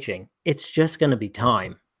been preaching. It's just going to be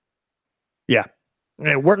time. Yeah,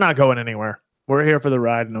 we're not going anywhere. We're here for the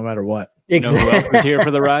ride, no matter what. Exactly. You know who else is here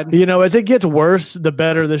for the ride? As it gets worse, the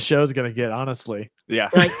better the show's going to get, honestly. Yeah.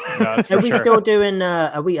 Right. Are we still doing,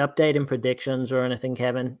 are we updating predictions or anything,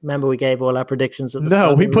 Kevin? Remember we gave all our predictions at the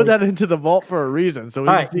start? No, we put that into the vault for a reason. So we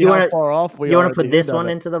can see how far off we are. You want to put this one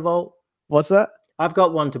into the vault? What's that? I've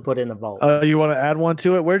got one to put in the vault. You want to add one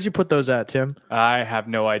to it? Where'd you put those at, Tim? I have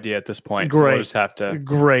no idea at this point. Great. We'll just have to.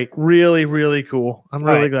 Great. Really, really cool. I'm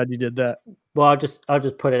really glad you did that. Well, I'll just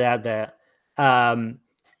put it out there.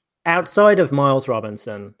 Outside of Miles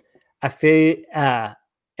Robinson, I feel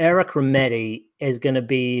Eric Remedi is going to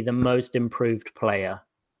be the most improved player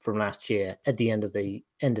from last year at the end of the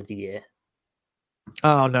year.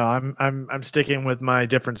 Oh no, I'm sticking with my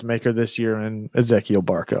difference maker this year in Ezequiel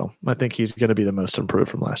Barco. I think he's going to be the most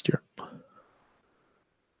improved from last year.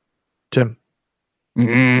 Tim,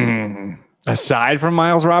 aside from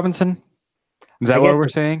Miles Robinson, is that what we're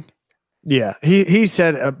saying? Yeah, he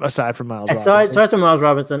said aside from Miles Robinson. Aside from Miles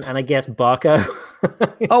Robinson, and I guess Barco.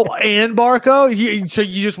 Oh, and Barco? So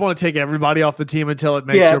you just want to take everybody off the team until it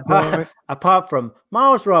makes your point? Apart from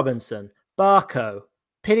Miles Robinson, Barco,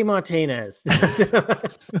 Pity Martinez,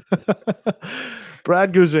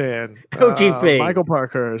 Brad Guzan, OGP, Michael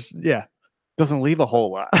Parkhurst. Yeah. Doesn't leave a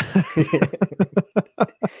whole lot.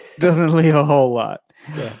 Doesn't leave a whole lot.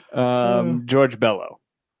 Yeah. George Bello.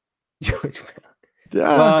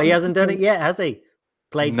 Well, he hasn't done it yet, has he?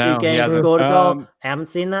 Played 2 games, scored a goal. I haven't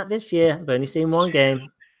seen that this year. I've only seen 1 game.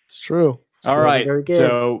 It's true. All right.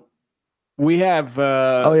 So we have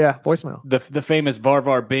voicemail. The famous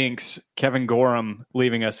Varvar Binks, Kevin Gorham,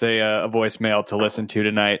 leaving us a voicemail to listen to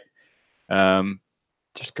tonight.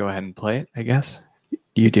 Just go ahead and play it, I guess.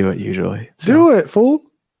 You do it usually. So. Do it, fool.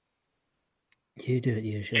 You do it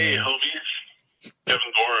usually. Hey, homies.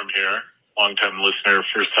 Kevin Gorham here. Long-time listener,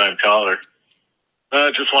 first-time caller.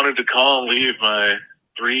 Just wanted to call and leave my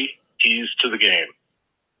 3 keys to the game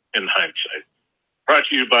in hindsight. Brought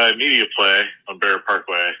to you by Media Play on Bear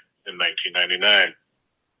Parkway in 1999.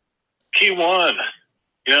 Key 1.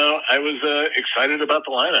 I was excited about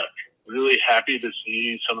the lineup. Really happy to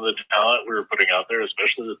see some of the talent we were putting out there,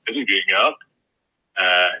 especially with Pity being out.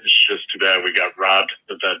 It's just too bad we got robbed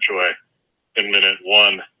of that joy in minute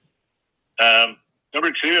 1.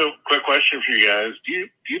 Number 2, quick question for you guys. Do you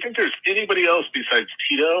think there's anybody else besides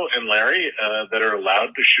Tito and Larry that are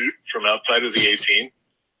allowed to shoot from outside of the 18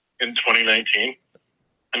 in 2019?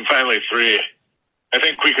 And finally, 3, I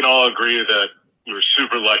think we can all agree that we were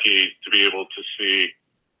super lucky to be able to see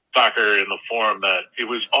soccer in the form that it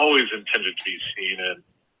was always intended to be seen in,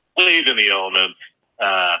 played in the elements,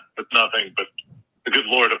 with nothing but the good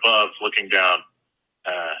Lord above looking down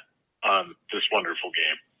on this wonderful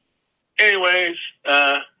game. Anyways,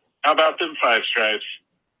 how about them 5 stripes?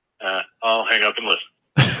 I'll hang up and listen.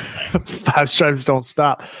 5 stripes don't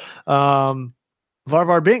stop.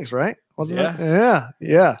 Varvar Binks, right? Wasn't it?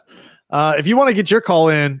 Yeah. If you want to get your call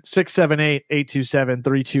in,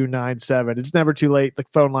 678-827-3297. It's never too late. The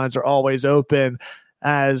phone lines are always open,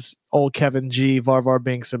 as old Kevin G, Varvar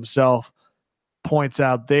Binks himself, points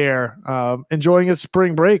out there. Enjoying his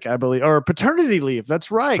spring break, I believe, or paternity leave.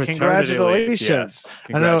 That's right. Congratulations. Yes.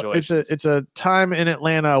 Congratulations. I know it's a time in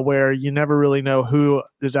Atlanta where you never really know who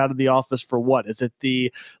is out of the office for what. Is it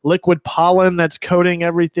the liquid pollen that's coating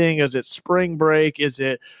everything? Is it spring break? Is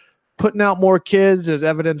it putting out more kids, as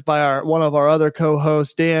evidenced by one of our other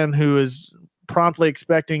co-hosts, Dan, who is promptly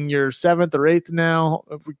expecting your 7th or 8th now?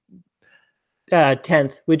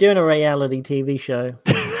 10th. We're doing a reality TV show.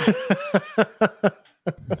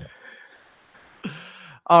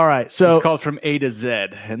 All right. So it's called From A to Z,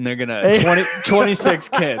 and they're gonna 26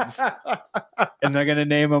 kids, and they're gonna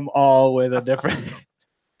name them all with a different.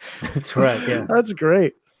 That's right. Yeah, that's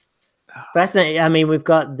great. fascinating. I mean, we've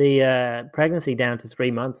got the pregnancy down to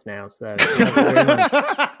 3 months now, so.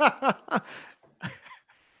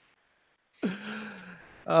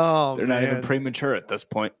 Oh, they're not even premature at this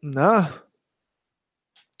point. No.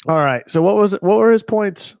 All right. So what were his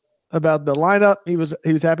points about the lineup? He was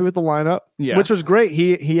happy with the lineup, which was great.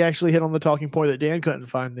 He actually hit on the talking point that Dan couldn't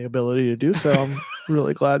find the ability to do. So I'm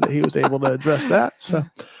really glad that he was able to address that. So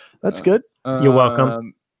that's good. You're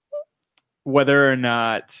welcome. Whether or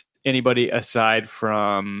not anybody aside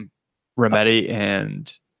from Remedi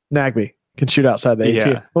and Nagby can shoot outside the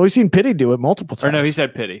 18. Yeah. Well, we've seen Pity do it multiple times. Or no, he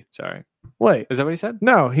said Pity. Sorry. Wait. Is that what he said?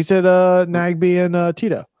 No, he said Nagby and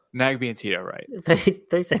Tito. Nagby and Tito, right?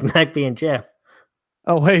 They said Nagby and Jeff.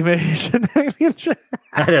 Oh, wait, maybe he said Nagby and Jeff.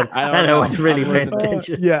 I don't know. I was really paying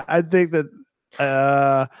attention. Yeah, I think that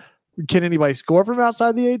can anybody score from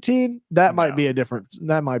outside the 18? That might be a different. He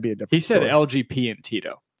said story. LGP and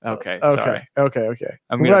Tito. Okay. Okay. Sorry. Okay.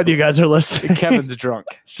 I'm glad you guys are listening. Kevin's drunk.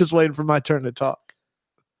 It's just waiting for my turn to talk.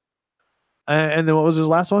 And then what was his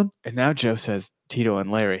last one? And now Joe says Tito and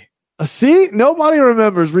Larry. See, nobody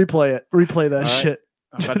remembers. Replay that Right. shit.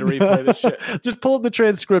 I'm about to replay this shit. Just pull up the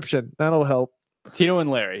transcription. That'll help. Tito and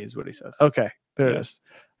Larry is what he says. Okay, there it is.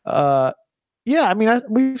 Yeah, I mean,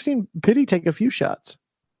 we've seen Pity take a few shots.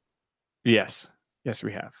 Yes,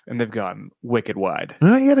 we have, and they've gone wicked wide.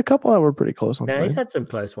 He had a couple that were pretty close on. No, he's had some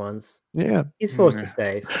close ones. Yeah, he's forced to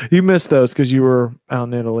save. You missed those because you were out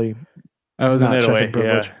in Italy. I was in Italy.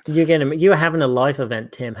 Yeah, you're having a life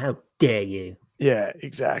event, Tim. How dare you? Yeah,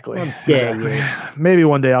 exactly. How dare you? Maybe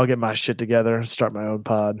one day I'll get my shit together and start my own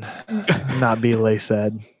pod. Not be lay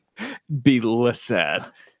said. Be less sad.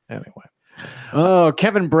 Anyway. Oh,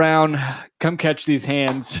 Kevin Brown, come catch these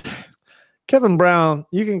hands. Kevin Brown,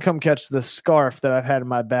 you can come catch the scarf that I've had in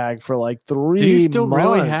my bag for like 3 months. Do you still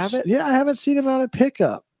really have it? Yeah, I haven't seen him out at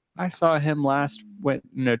pickup. I saw him 2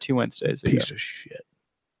 Wednesdays ago. Piece of shit.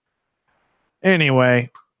 Anyway,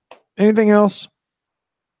 anything else?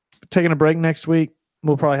 Taking a break next week.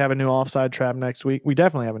 We'll probably have a new offside trap next week. We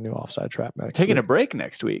definitely have a new offside trap next week. Taking a break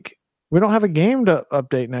next week. We don't have a game to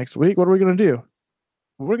update next week. What are we going to do?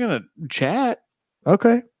 We're going to chat.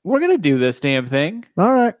 Okay. We're going to do this damn thing.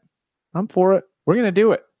 All right. I'm for it. We're going to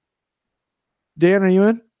do it. Dan, are you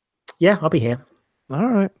in? Yeah, I'll be here. All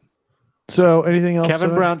right. So anything else?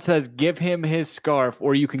 Kevin Brown says, give him his scarf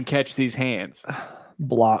or you can catch these hands.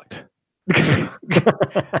 Blocked. I'm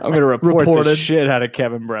going to report the shit out of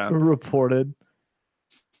Kevin Brown. Reported.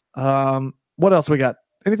 What else we got?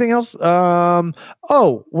 Anything else?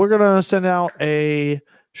 Oh, we're going to send out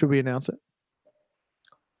should we announce it?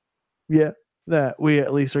 Yeah, that we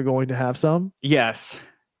at least are going to have some. Yes.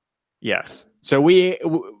 So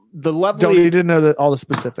the lovely. Don't need to know all the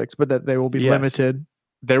specifics, but that they will be limited.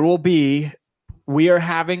 There will be. We are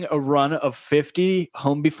having a run of 50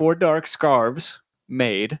 Home Before Dark scarves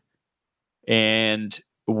made, and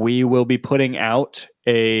we will be putting out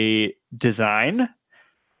a design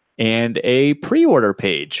and a pre-order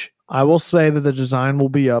page. I will say that the design will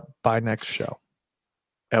be up by next show.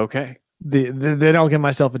 Okay. Then I'll give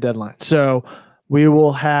myself a deadline. So we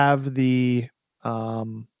will have the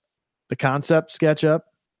concept sketch up.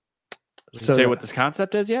 So say what this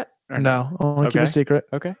concept is yet? No, I'll keep it a secret.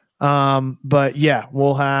 Okay. But yeah,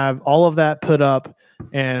 we'll have all of that put up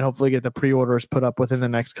and hopefully get the pre-orders put up within the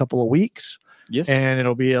next couple of weeks. Yes. And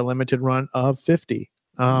it'll be a limited run of 50.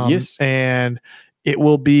 Yes. And it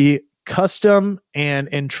will be custom and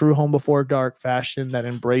in true Home Before Dark fashion that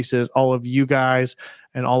embraces all of you guys,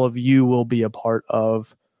 and all of you will be a part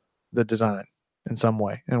of the design in some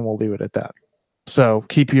way. And we'll leave it at that. So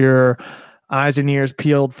keep your eyes and ears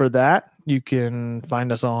peeled for that. You can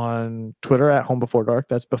find us on Twitter at Home Before Dark.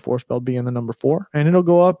 That's before spelled B and the number 4. And it'll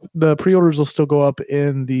go up. The pre-orders will still go up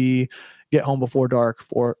in the Get Home Before Dark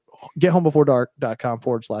for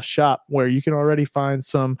gethomebeforedark.com/shop, where you can already find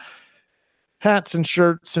some hats and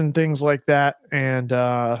shirts and things like that. And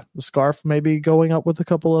the scarf may be going up with a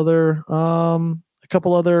couple other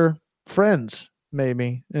friends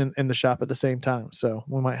maybe in the shop at the same time. So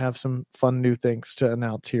we might have some fun new things to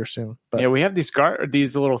announce here soon. But yeah, we have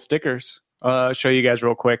these little stickers. Show you guys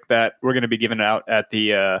real quick that we're going to be giving out at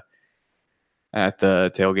the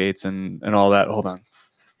tailgates and all that. Hold on.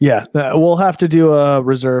 Yeah, we'll have to do a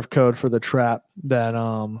reserve code for the trap that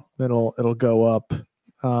it'll go up.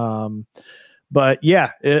 But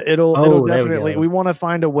yeah, it'll definitely. We want to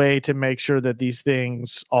find a way to make sure that these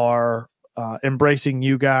things are embracing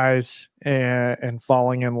you guys and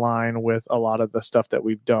falling in line with a lot of the stuff that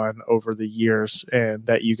we've done over the years, and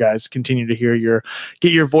that you guys continue to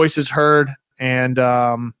get your voices heard, and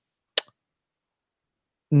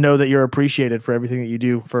know that you're appreciated for everything that you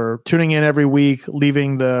do, for tuning in every week,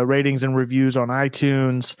 leaving the ratings and reviews on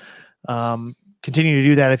iTunes. Continue to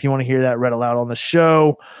do that if you want to hear that read aloud on the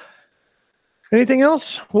show. Anything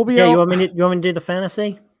else? We'll be out. You want me to do the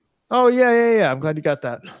fantasy? Oh, yeah. I'm glad you got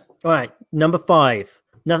that. All right, number 5.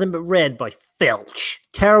 Nothing But Red by Filch.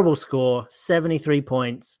 Terrible score, 73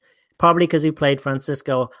 points. Probably because he played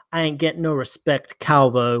Francisco. I ain't getting no respect.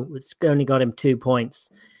 Calvo, which only got him 2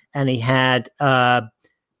 points. And he had no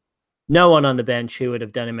one on the bench who would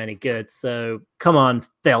have done him any good. So come on,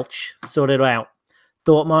 Filch, sort it out.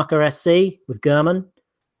 Thought Marker SC with Gurman,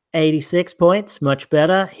 86 points, much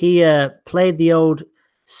better. He played the old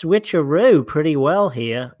switcheroo pretty well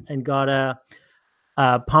here and got a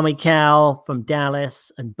Pomical from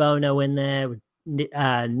Dallas and Bono in there with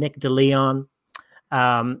Nick DeLeon.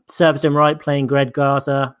 Serves him right playing Greg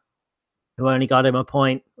Garza, who only got him a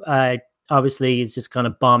point. Obviously, he's just kind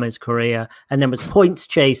of bomb his career. And then was points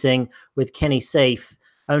chasing with Kenny Safe,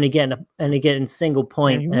 only getting single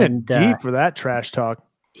point. Man, you went deep for that trash talk.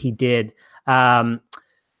 He did.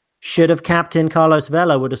 Should have captained Carlos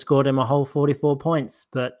Vela, would have scored him a whole 44 points,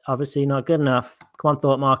 but obviously not good enough. Come on,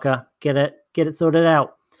 Thought Marker, get it sorted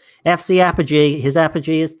out. FC Apogee, his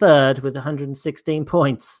Apogee is third with 116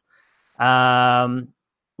 points.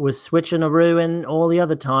 Was switching a ruin all the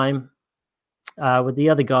other time with the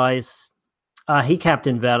other guys. He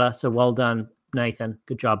captained Vela, so well done, Nathan.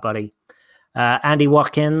 Good job, buddy. Andy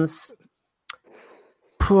Watkins.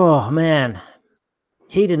 Oh, man.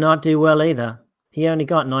 He did not do well either. He only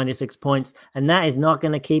got 96 points, and that is not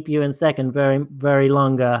going to keep you in second very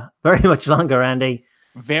much longer, Andy.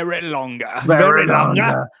 Very longer. Very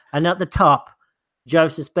longer. And at the top,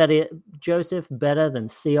 Joseph better than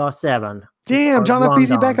CR7. Damn, John F.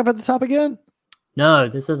 Beasy back up at the top again? No,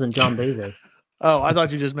 this isn't John Beasy. Oh, I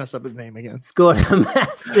thought you just messed up his name again. Scored a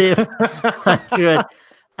massive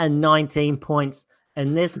 119 points,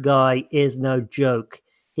 and this guy is no joke.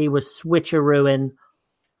 He was switcherooing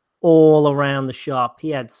all around the shop. He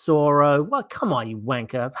had Soro. Well, come on, you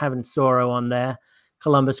wanker, having Soro on there.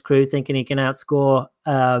 Columbus Crew thinking he can outscore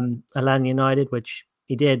Atlanta United, which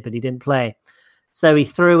he did, but he didn't play. So he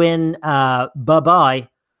threw in Bye-Bye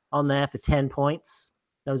on there for 10 points.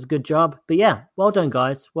 That was a good job. But yeah, well done,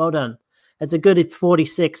 guys. Well done. It's a good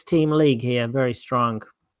 46-team league here. Very strong.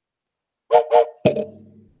 You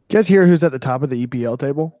guys hear who's at the top of the EPL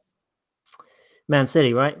table? Man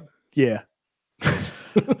City, right? Yeah.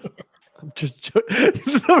 Just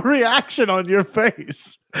the reaction on your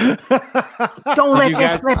face. Don't let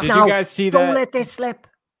this slip. Did you guys see that? Don't let this slip.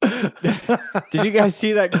 Did you guys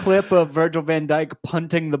see that clip of Virgil van Dijk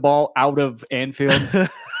punting the ball out of Anfield?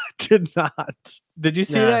 Did not. Did you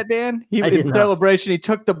see that, Dan? In celebration, he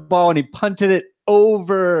took the ball and he punted it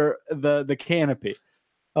over the canopy.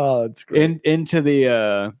 Oh, that's great. Into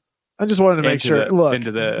the. I just wanted to make sure. Look,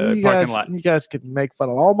 into the parking lot. You guys can make fun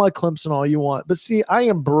of all my Clemson all you want, but see, I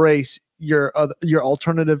embrace your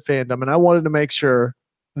alternative fandom, and I wanted to make sure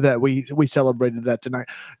that we celebrated that tonight.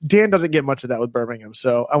 Dan doesn't get much of that with Birmingham,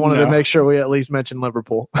 so I wanted to make sure we at least mention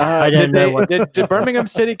Liverpool. Did Birmingham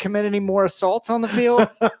City commit any more assaults on the field?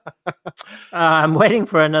 I'm waiting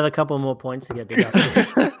for another couple more points to get deducted.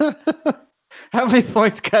 How many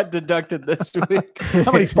points got deducted this week?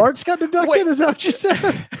 How many farts got deducted? Wait. Is that what you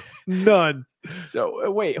said? None.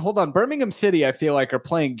 So wait, hold on. Birmingham City, I feel like, are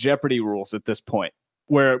playing Jeopardy rules at this point,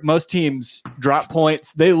 where most teams drop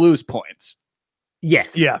points, they lose points.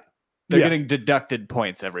 Yes. Yeah. They're getting deducted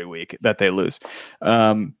points every week that they lose.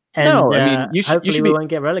 You should we won't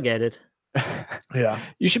get relegated. Yeah.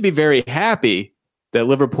 You should be very happy that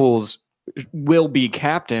Liverpool's will be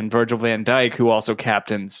captain Virgil van Dijk, who also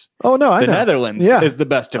captains the Netherlands, is the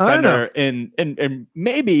best defender in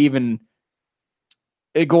maybe even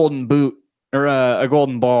a golden boot or a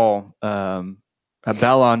golden ball, a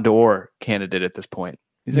Ballon d'Or candidate at this point.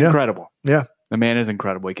 He's incredible. Yeah. The man is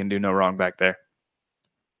incredible. He can do no wrong back there.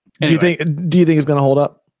 Anyway. Do you think it's going to hold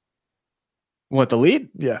up? What, the lead?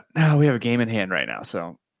 Yeah. No, we have a game in hand right now.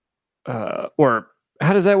 So, or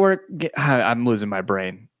how does that work? I'm losing my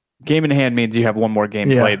brain. Game in hand means you have one more game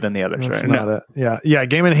played than the others, That's right? Not it. Yeah. Yeah.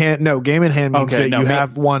 Game in hand. No, game in hand means you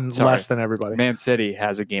have one less than everybody. Man City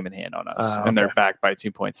has a game in hand on us, and they're back by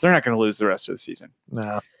 2 points. They're not going to lose the rest of the season.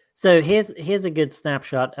 No. So here's a good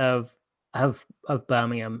snapshot of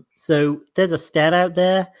Birmingham. So there's a stat out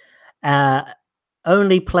there.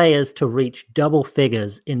 Only players to reach double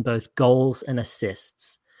figures in both goals and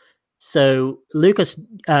assists. So Lucas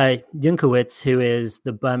Junkowicz, who is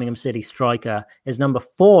the Birmingham City striker, is number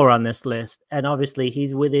 4 on this list, and obviously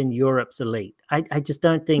he's within Europe's elite. I just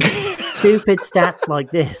don't think stupid stats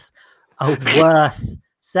like this are worth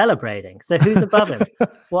celebrating. So who's above him?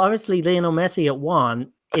 Well, obviously Lionel Messi at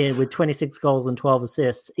 1 with 26 goals and 12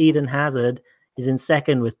 assists. Eden Hazard is in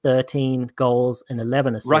second with 13 goals and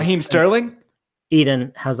 11 assists. Raheem Sterling?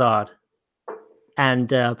 Eden Hazard. And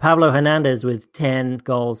Pablo Hernandez with 10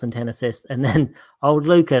 goals and 10 assists. And then old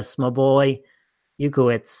Lucas, my boy,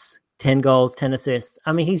 Junkowicz, 10 goals, 10 assists.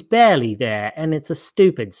 I mean, he's barely there, and it's a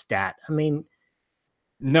stupid stat. I mean,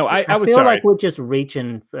 No, I would feel sorry. like we're just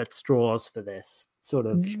reaching at straws for this sort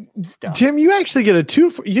of stuff. Tim, you actually get a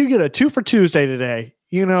 2 for Tuesday today.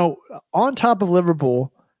 You know, on top of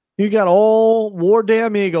Liverpool, you got old War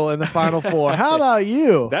Damn Eagle in the Final Four. How about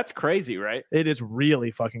you? That's crazy, right? It is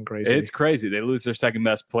really fucking crazy. It's crazy. They lose their second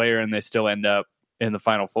best player and they still end up in the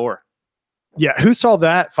Final Four. Yeah, who saw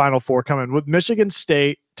that Final Four coming with Michigan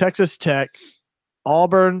State, Texas Tech,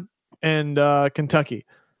 Auburn, and Kentucky?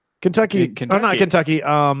 Kentucky. Oh, not Kentucky.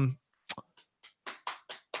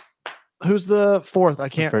 Who's the fourth? I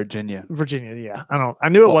can't. Virginia. Yeah, I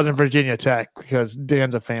knew it wasn't Virginia Tech because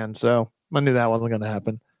Dan's a fan, so I knew that wasn't going to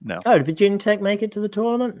happen. No. Oh, did Virginia Tech make it to the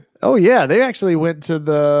tournament? Oh yeah, they actually went to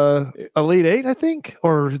the Elite Eight, I think,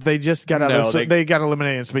 or they just got out. They got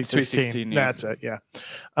eliminated in Sweet 16. Yeah. That's it. Yeah.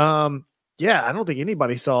 Yeah, I don't think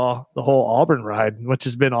anybody saw the whole Auburn ride, which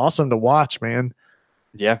has been awesome to watch, man.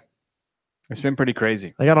 Yeah. It's been pretty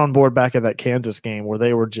crazy. I got on board back at that Kansas game where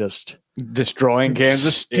they were just destroying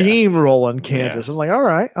Kansas, steamrolling Kansas. Yeah. I was like, all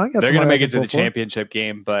right, I guess they're going to make it to the championship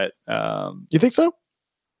game, but you think so?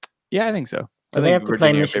 Yeah, I think so. Do they have to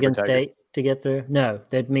play Michigan State to get through? No,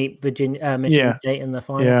 they'd meet Michigan State in the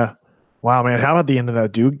final. Yeah. Wow, man. How about the end of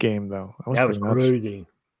that Duke game, though? That was crazy.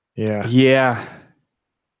 Yeah. Yeah.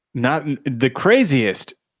 Not the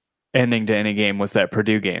craziest ending to any game was that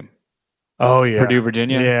Purdue game. Oh, yeah. Purdue,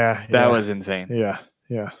 Virginia. Yeah. That was insane. Yeah.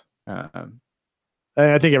 Yeah. Um,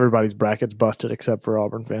 I think everybody's bracket's busted except for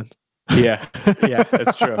Auburn fans. Yeah. Yeah,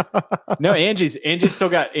 that's true. No, Angie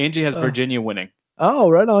has Virginia winning. Oh,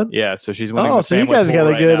 right on. Yeah, so she's winning. Oh, so you guys got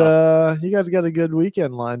a good you guys got a good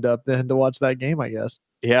weekend lined up then to watch that game, I guess.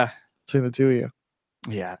 Yeah. Between the two of you.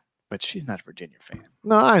 Yeah, but she's not a Virginia fan.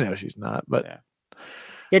 No, I know she's not, but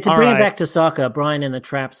Yeah, to bring it back to soccer, Brian in the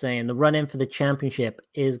trap saying the run in for the championship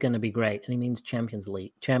is going to be great, and he means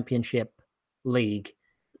Championship League,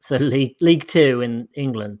 so League 2 in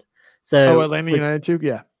England. So Atlanta United too.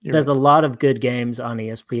 Yeah, there's a lot of good games on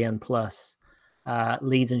ESPN Plus.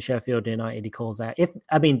 Leeds and Sheffield United, he calls that.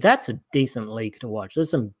 That's a decent league to watch. There's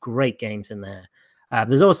some great games in there.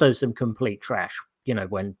 There's also some complete trash. You know,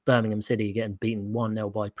 when Birmingham City are getting beaten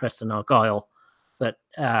 1-0 by Preston Argyle, but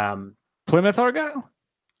Plymouth Argyle.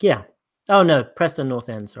 Yeah. Oh no, Preston North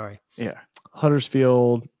End. Sorry. Yeah.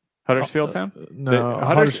 Huddersfield Town. No,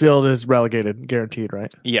 Huddersfield is relegated, guaranteed,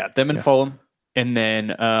 right? Yeah, them and Fulham, and then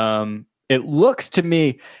it looks to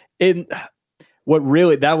me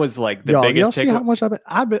that was like the biggest. Y'all see how much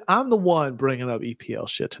I'm the one bringing up EPL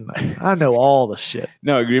shit tonight. I know all the shit.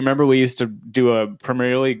 No, you remember we used to do a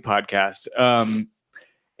Premier League podcast.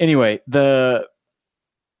 Anyway, what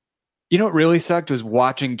really sucked was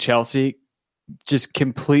watching Chelsea just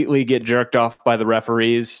completely get jerked off by the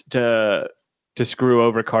referees to screw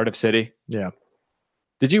over Cardiff City. Yeah.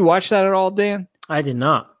 Did you watch that at all, Dan? I did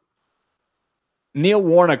not. Neil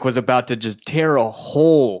Warnock was about to just tear a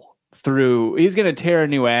hole through. He's going to tear a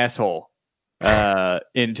new asshole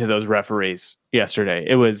into those referees yesterday.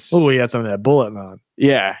 It was. Oh, he had some of that bulletin on.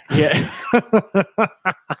 Yeah. Yeah.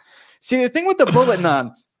 See, the thing with the bulletin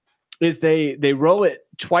on is they roll it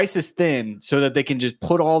twice as thin so that they can just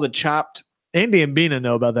put all the chopped. Andy and Bina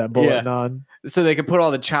know about that bulletin on. So they can put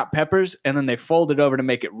all the chopped peppers and then they fold it over to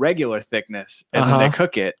make it regular thickness and then they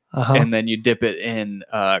cook it and then you dip it in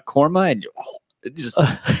korma and you just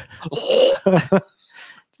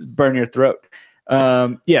burn your throat.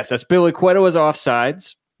 Yes, Azpilicueta was offside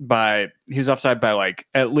by like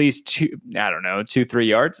at least 2-3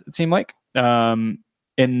 yards, it seemed like. And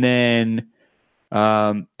then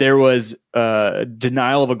there was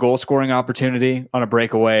denial of a goal scoring opportunity on a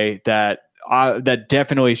breakaway that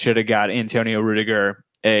definitely should have got Antonio Rudiger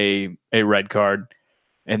a red card.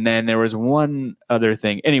 And then there was one other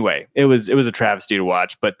thing. Anyway, it was a travesty to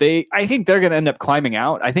watch, but I think they're going to end up climbing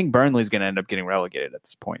out. I think Burnley's going to end up getting relegated at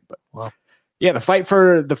this point, but yeah, the fight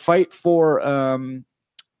for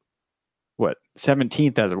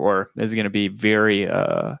 17th as it were is going to be very,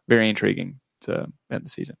 very intriguing to end the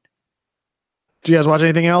season. Do you guys watch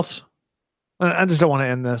anything else I just don't want to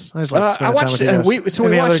end this. I just like to spend I time watched. with you guys. We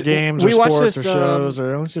Any other watched games we or watched sports this, or shows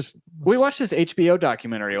or let's just. We watched this HBO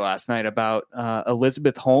documentary last night about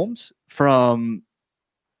Elizabeth Holmes from.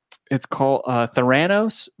 It's called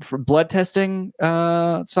Theranos for blood testing.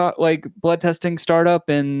 Like blood testing startup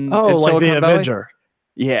in Oh, in like Silicon the Valley. Avenger.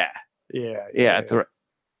 Yeah. Yeah.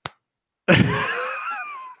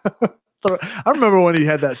 I remember when he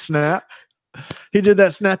had that snap. He did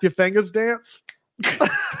that snap your fingers dance.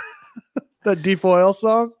 That D4L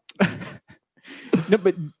song. No,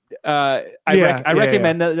 but I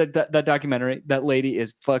recommend that documentary. That lady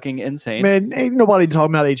is fucking insane. Man, ain't nobody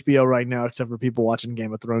talking about HBO right now except for people watching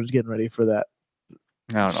Game of Thrones, getting ready for that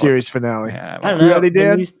I don't know. series finale. Yeah, I don't You know. ready,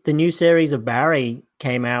 Dan? The new series of Barry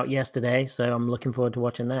came out yesterday, so I'm looking forward to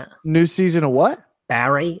watching that. New season of what?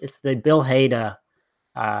 Barry, it's the Bill Hader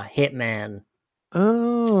Hitman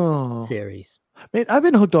Oh, series. man, I've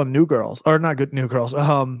been hooked on New Girls, or not good New Girls.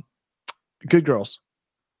 Good Girls.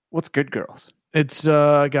 What's Good Girls? It's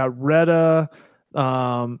got Retta,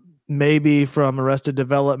 maybe from Arrested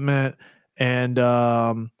Development, and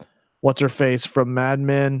what's her face from Mad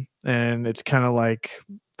Men, and it's kind of like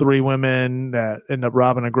three women that end up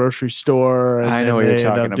robbing a grocery store. And I know then what you're they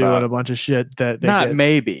end talking up doing about. a bunch of shit that they Not get.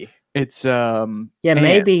 maybe. It's Yeah, Ann.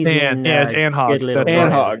 maybe Ann, yeah, it's Ann Hogg. Good Little That's Ann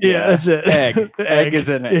Liars. Hogg. Yeah, that's it. Egg is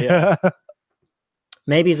in it. Yeah.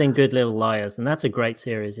 Maybe he's in Good Little Liars, and that's a great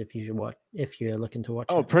series if you should watch. If you're looking to watch.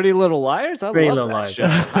 Oh, it. Pretty Little Liars. I Pretty love Little that Liars. show.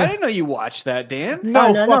 I didn't know you watched that, Dan. No,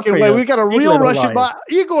 Oh, no, not fucking Pretty way. Little- We got a Big real Little Russian Liars.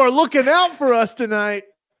 Igor looking out for us tonight.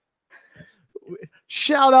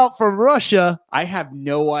 Shout out from Russia. I have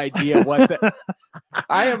no idea what the.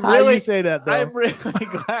 I am How really. you say that though? I'm really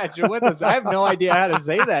glad you're with us. I have no idea how to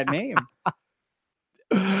say that name.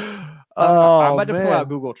 Oh, I'm about to pull man. out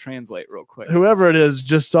Google Translate real quick. Whoever it is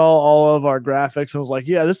just saw all of our graphics and was like,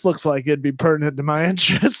 yeah, this looks like it'd be pertinent to my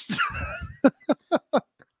interests.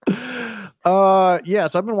 Yeah,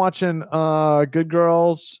 so I've been watching Good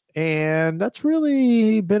Girls, and that's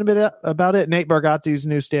really been a bit about it. Nate Bargatze's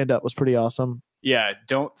new stand-up was pretty awesome. Yeah,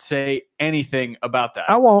 don't say anything about that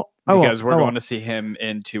I won't. because we're I going won't. to see him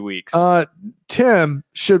in 2 weeks. Tim,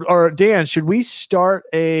 Dan, should we start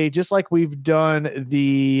just like we've done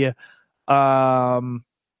the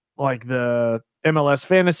like the MLS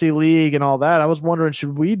Fantasy League and all that? I was wondering,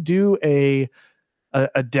 should we do a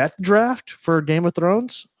death draft for Game of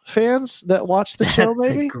Thrones fans that watch the show? That's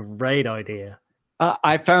Maybe. a great idea.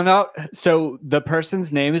 I found out. So the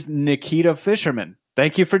person's name is Nikita Fisherman.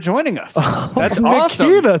 Thank you for joining us. That's awesome.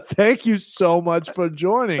 Nikita, thank you so much for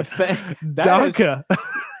joining. That is, Danke.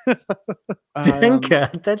 Dinka,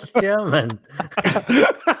 that's German.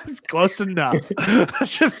 It's close enough.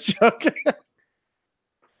 Just joking.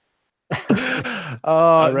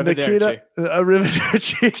 Nikita,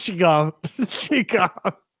 Arrivederci. She gone.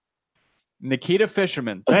 Nikita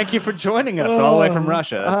Fisherman. Thank you for joining us all the way from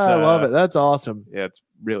Russia. That's, I love it. That's awesome. Yeah, it's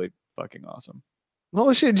really fucking awesome.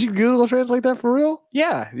 Holy shit! Did you Google Translate that for real?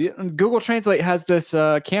 Yeah, Google Translate has this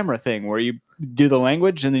camera thing where you do the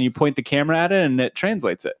language and then you point the camera at it and it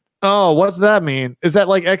translates it. Oh, what's that mean? Is that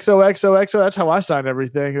like XOXOXO? That's how I sign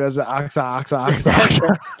everything. That's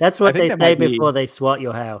oxa. That's what I think they that say might be- before they swat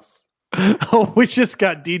your house. Oh, we just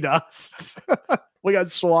got DDoSed. We got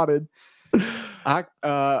swatted.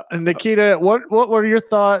 And Nikita, what were your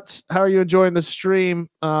thoughts? How are you enjoying the stream?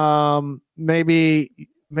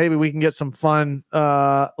 Maybe we can get some fun.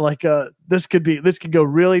 This could go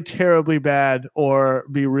really terribly bad or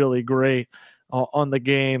be really great on the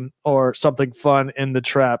game, or something fun in the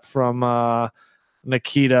trap from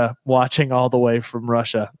Nikita watching all the way from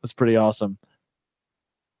Russia. That's pretty awesome.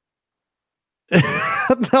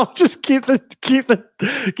 No, just keep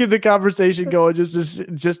the conversation going.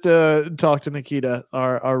 Just to talk to Nikita,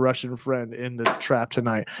 our Russian friend in the trap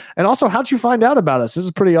tonight. And also, how'd you find out about us? This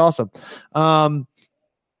is pretty awesome.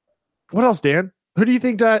 What else, Dan? How do you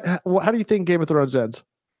think Game of Thrones ends?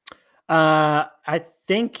 I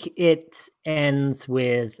think it ends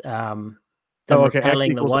with them X repelling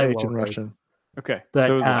the equals White H in Walkers. Russian. Okay, But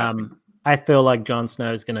so is laughing. I feel like Jon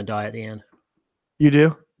Snow is going to die at the end. You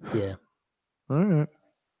do? Yeah, All right.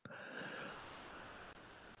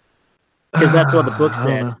 because that's what the book I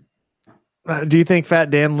don't said. know. Do you think Fat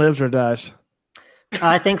Dan lives or dies?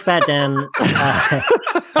 I think Fat Dan.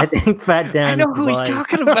 I think Fat Dan. I know who he's survived.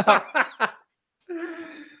 talking about.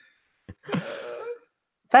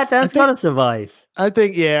 Fat Dan's got to survive. I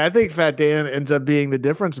think Fat Dan ends up being the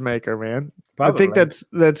difference maker, man. Probably. I think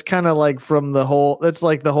that's kind of like from the whole. That's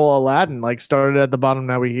like the whole Aladdin, like started at the bottom,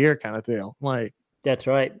 now we here kind of thing. Like That's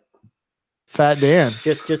right. Fat Dan.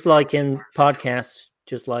 Just like in podcasts,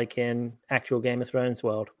 just like in actual Game of Thrones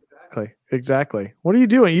world. Exactly. What are you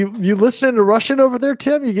doing? You listening to Russian over there,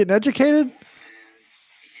 Tim? You getting educated?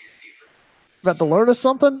 About to learn us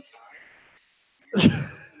something?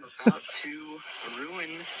 About to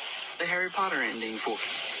ruin the Harry Potter ending for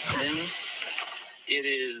them. It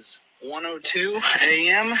is 1:02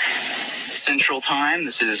 a.m. Central Time.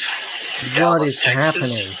 This is What Dallas, is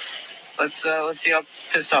Texas. happening? Let's see how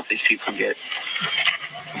pissed off these people get.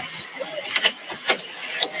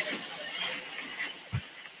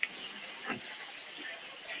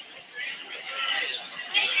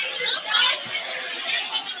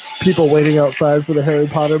 People waiting outside for the Harry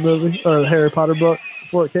Potter movie or the Harry Potter book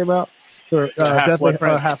before it came out. For definitely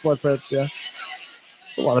Half-Blood Prince. Yeah,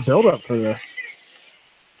 it's a lot of build-up for this.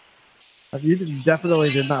 You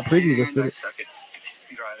definitely did not preview this video. I suck at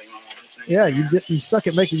driving on this thing. Yeah, you suck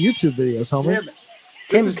at making YouTube videos, homie. Damn it.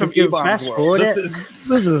 This is from Could you Ebon's fast world. forward This it? is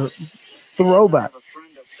This is a throwback. I have a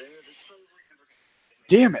friend up there that's probably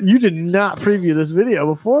damn it. You did not preview this video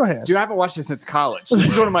beforehand. Dude, I haven't watched this since college. This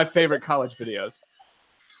is one of my favorite college videos.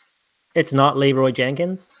 It's not Leroy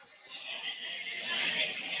Jenkins.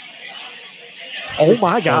 Oh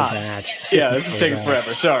my So god! bad. Yeah, this is So taking bad.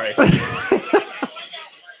 forever. Sorry.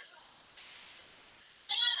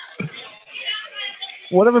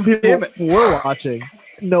 Whatever people Damn it. were watching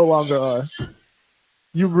no longer are.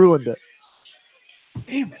 You ruined it.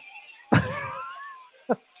 Damn it.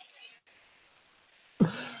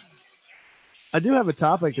 I do have a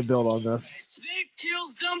topic to build on this. Snape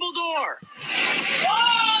kills Dumbledore.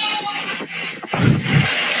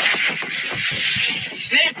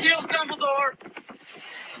 Snape kills Dumbledore.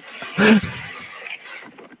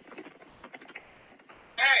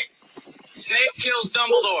 Hey, Snape kills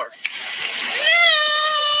Dumbledore.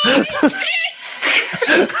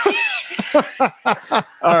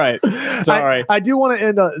 All right. Sorry. I do want to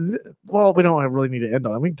end on. Well, we don't really need to end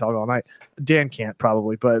on it. We can talk all night. Dan can't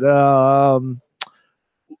probably, but I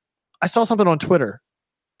saw something on Twitter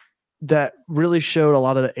that really showed a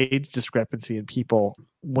lot of the age discrepancy in people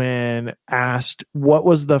when asked what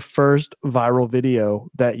was the first viral video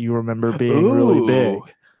that you remember being really big. Ooh.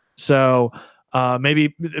 So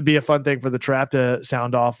maybe it'd be a fun thing for the trap to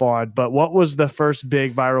sound off on. But what was the first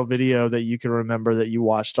big viral video that you can remember that you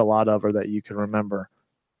watched a lot of or that you can remember?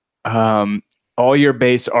 All your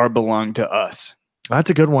base are belong to us. That's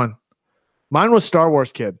a good one. Mine was Star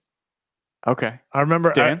Wars Kid. Okay. I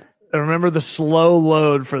remember Dan? I remember the slow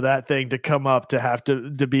load for that thing to come up to have to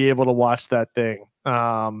be able to watch that thing.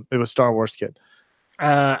 It was Star Wars Kid.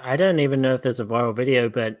 I don't even know if there's a viral video,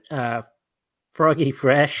 but Froggy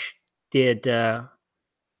Fresh did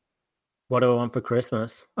What Do I Want for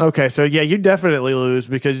Christmas? Okay, so yeah, you definitely lose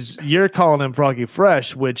because you're calling him Froggy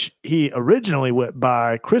Fresh, which he originally went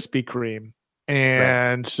by Krispy Kreme.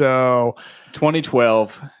 And so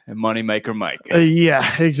 2012 and Moneymaker Mike.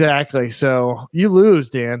 yeah, exactly. So you lose,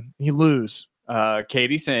 Dan. You lose.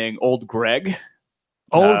 Katie saying old Greg.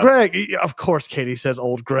 Old Greg. Of course, Katie says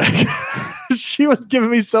old Greg. She was giving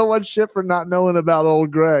me so much shit for not knowing about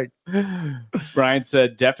old Greg. Brian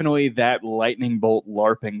said definitely that lightning bolt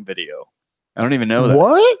LARPing video. I don't even know that.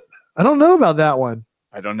 What? I don't know about that one.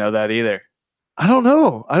 I don't know that either. I don't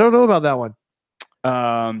know about that one.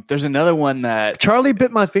 There's another one that Charlie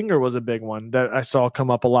Bit My Finger was a big one that I saw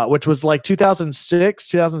come up a lot, which was like 2006,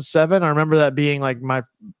 2007. I remember that being like my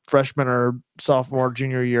freshman or sophomore,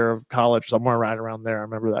 junior year of college, somewhere right around there. I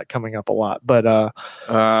remember that coming up a lot. But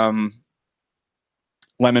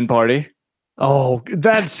Lemon Party. oh,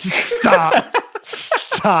 that's stop.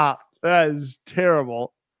 Stop. That is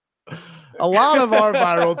terrible. A lot of our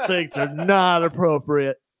viral things are not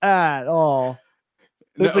appropriate at all.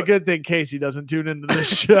 It's No. a good thing Casey doesn't tune into this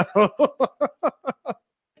show.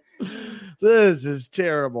 This is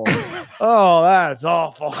terrible. Oh, that's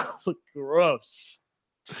awful. Gross.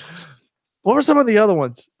 What were some of the other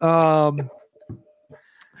ones?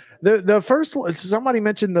 The first one, somebody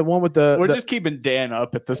mentioned the one with We're the just keeping Dan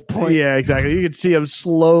up at this point. yeah, exactly. You can see him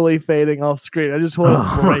slowly fading off screen. I just want to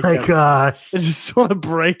Oh break my him. gosh. I just want to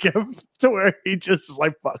break him to where he just is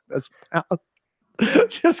like, fuck this now.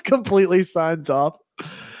 Just completely signs off.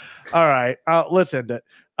 All right. Let's end it.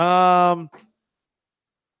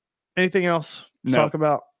 Anything else to No. talk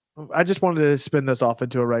about? I just wanted to spin this off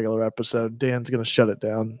into a regular episode. Dan's going to shut it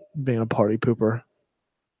down, being a party pooper.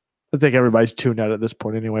 I think everybody's tuned out at this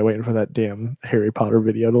point anyway, waiting for that damn Harry Potter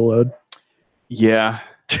video to load. Yeah.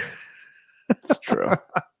 It's true.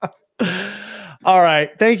 All right.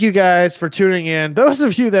 Thank you guys for tuning in. Those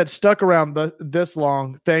of you that stuck around this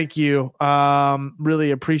long, thank you.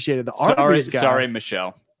 Really appreciate it. The Arby's guy. Sorry,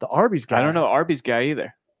 Michelle. The Arby's guy. I don't know Arby's guy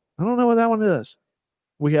either. I don't know what that one is.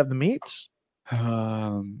 We have the meats.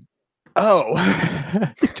 Oh,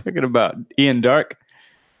 you're talking about Ian Dark.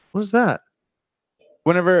 What was that?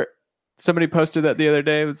 Whenever somebody posted that the other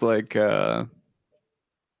day, it was like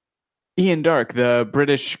Ian Dark, the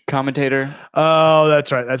British commentator. Oh,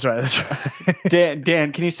 that's right.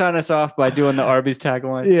 Dan, can you sign us off by doing the Arby's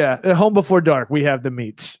tagline? Yeah, at Home Before Dark, we have the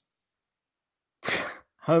meats.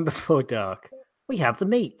 Home Before Dark, we have the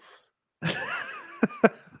meats.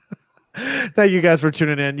 Thank you guys for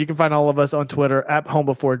tuning in. You can find all of us on Twitter at Home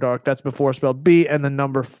Before Dark. That's before spelled B and the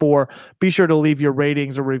number 4. Be sure to leave your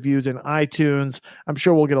ratings or reviews in iTunes. I'm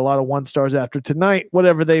sure we'll get a lot of 1 stars after tonight.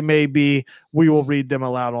 Whatever they may be, we will read them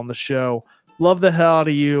aloud on the show. Love the hell out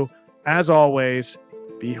of you. As always,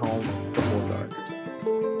 be home before dark.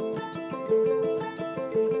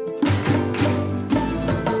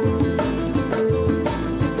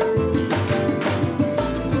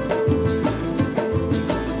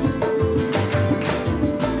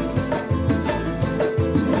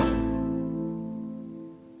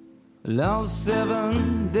 Lost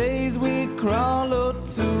 7 days we crawled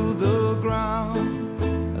to the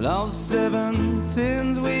ground. Lost 7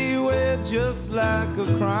 sins we wear just like a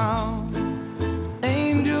crown.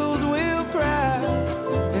 Angels will cry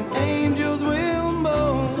and angels will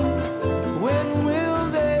moan. When will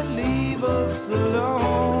they leave us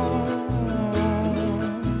alone?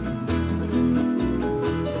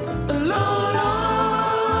 Alone.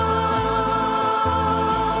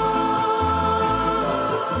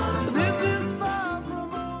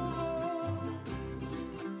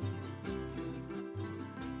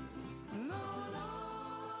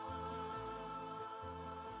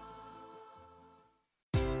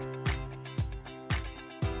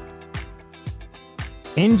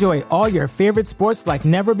 Enjoy all your favorite sports like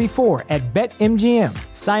never before at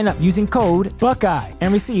BetMGM. Sign up using code Buckeye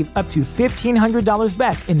and receive up to $1,500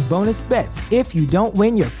 back in bonus bets if you don't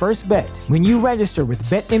win your first bet. When you register with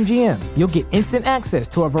BetMGM, you'll get instant access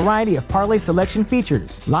to a variety of parlay selection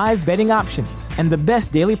features, live betting options, and the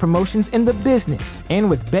best daily promotions in the business. And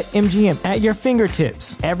with BetMGM at your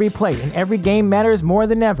fingertips, every play and every game matters more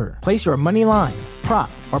than ever. Place your money line,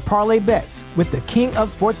 prop, or parlay bets with the king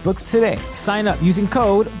of sportsbooks today. Sign up using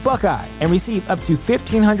code Buckeye and receive up to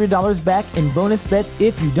 $1,500 back in bonus bets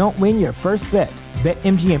if you don't win your first bet.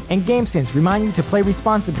 BetMGM and GameSense remind you to play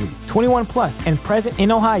responsibly. 21 plus and present in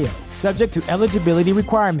Ohio, subject to eligibility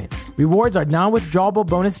requirements. Rewards are non-withdrawable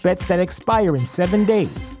bonus bets that expire in 7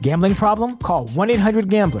 days. Gambling problem? Call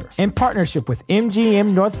 1-800-GAMBLER in partnership with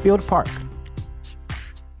MGM Northfield Park.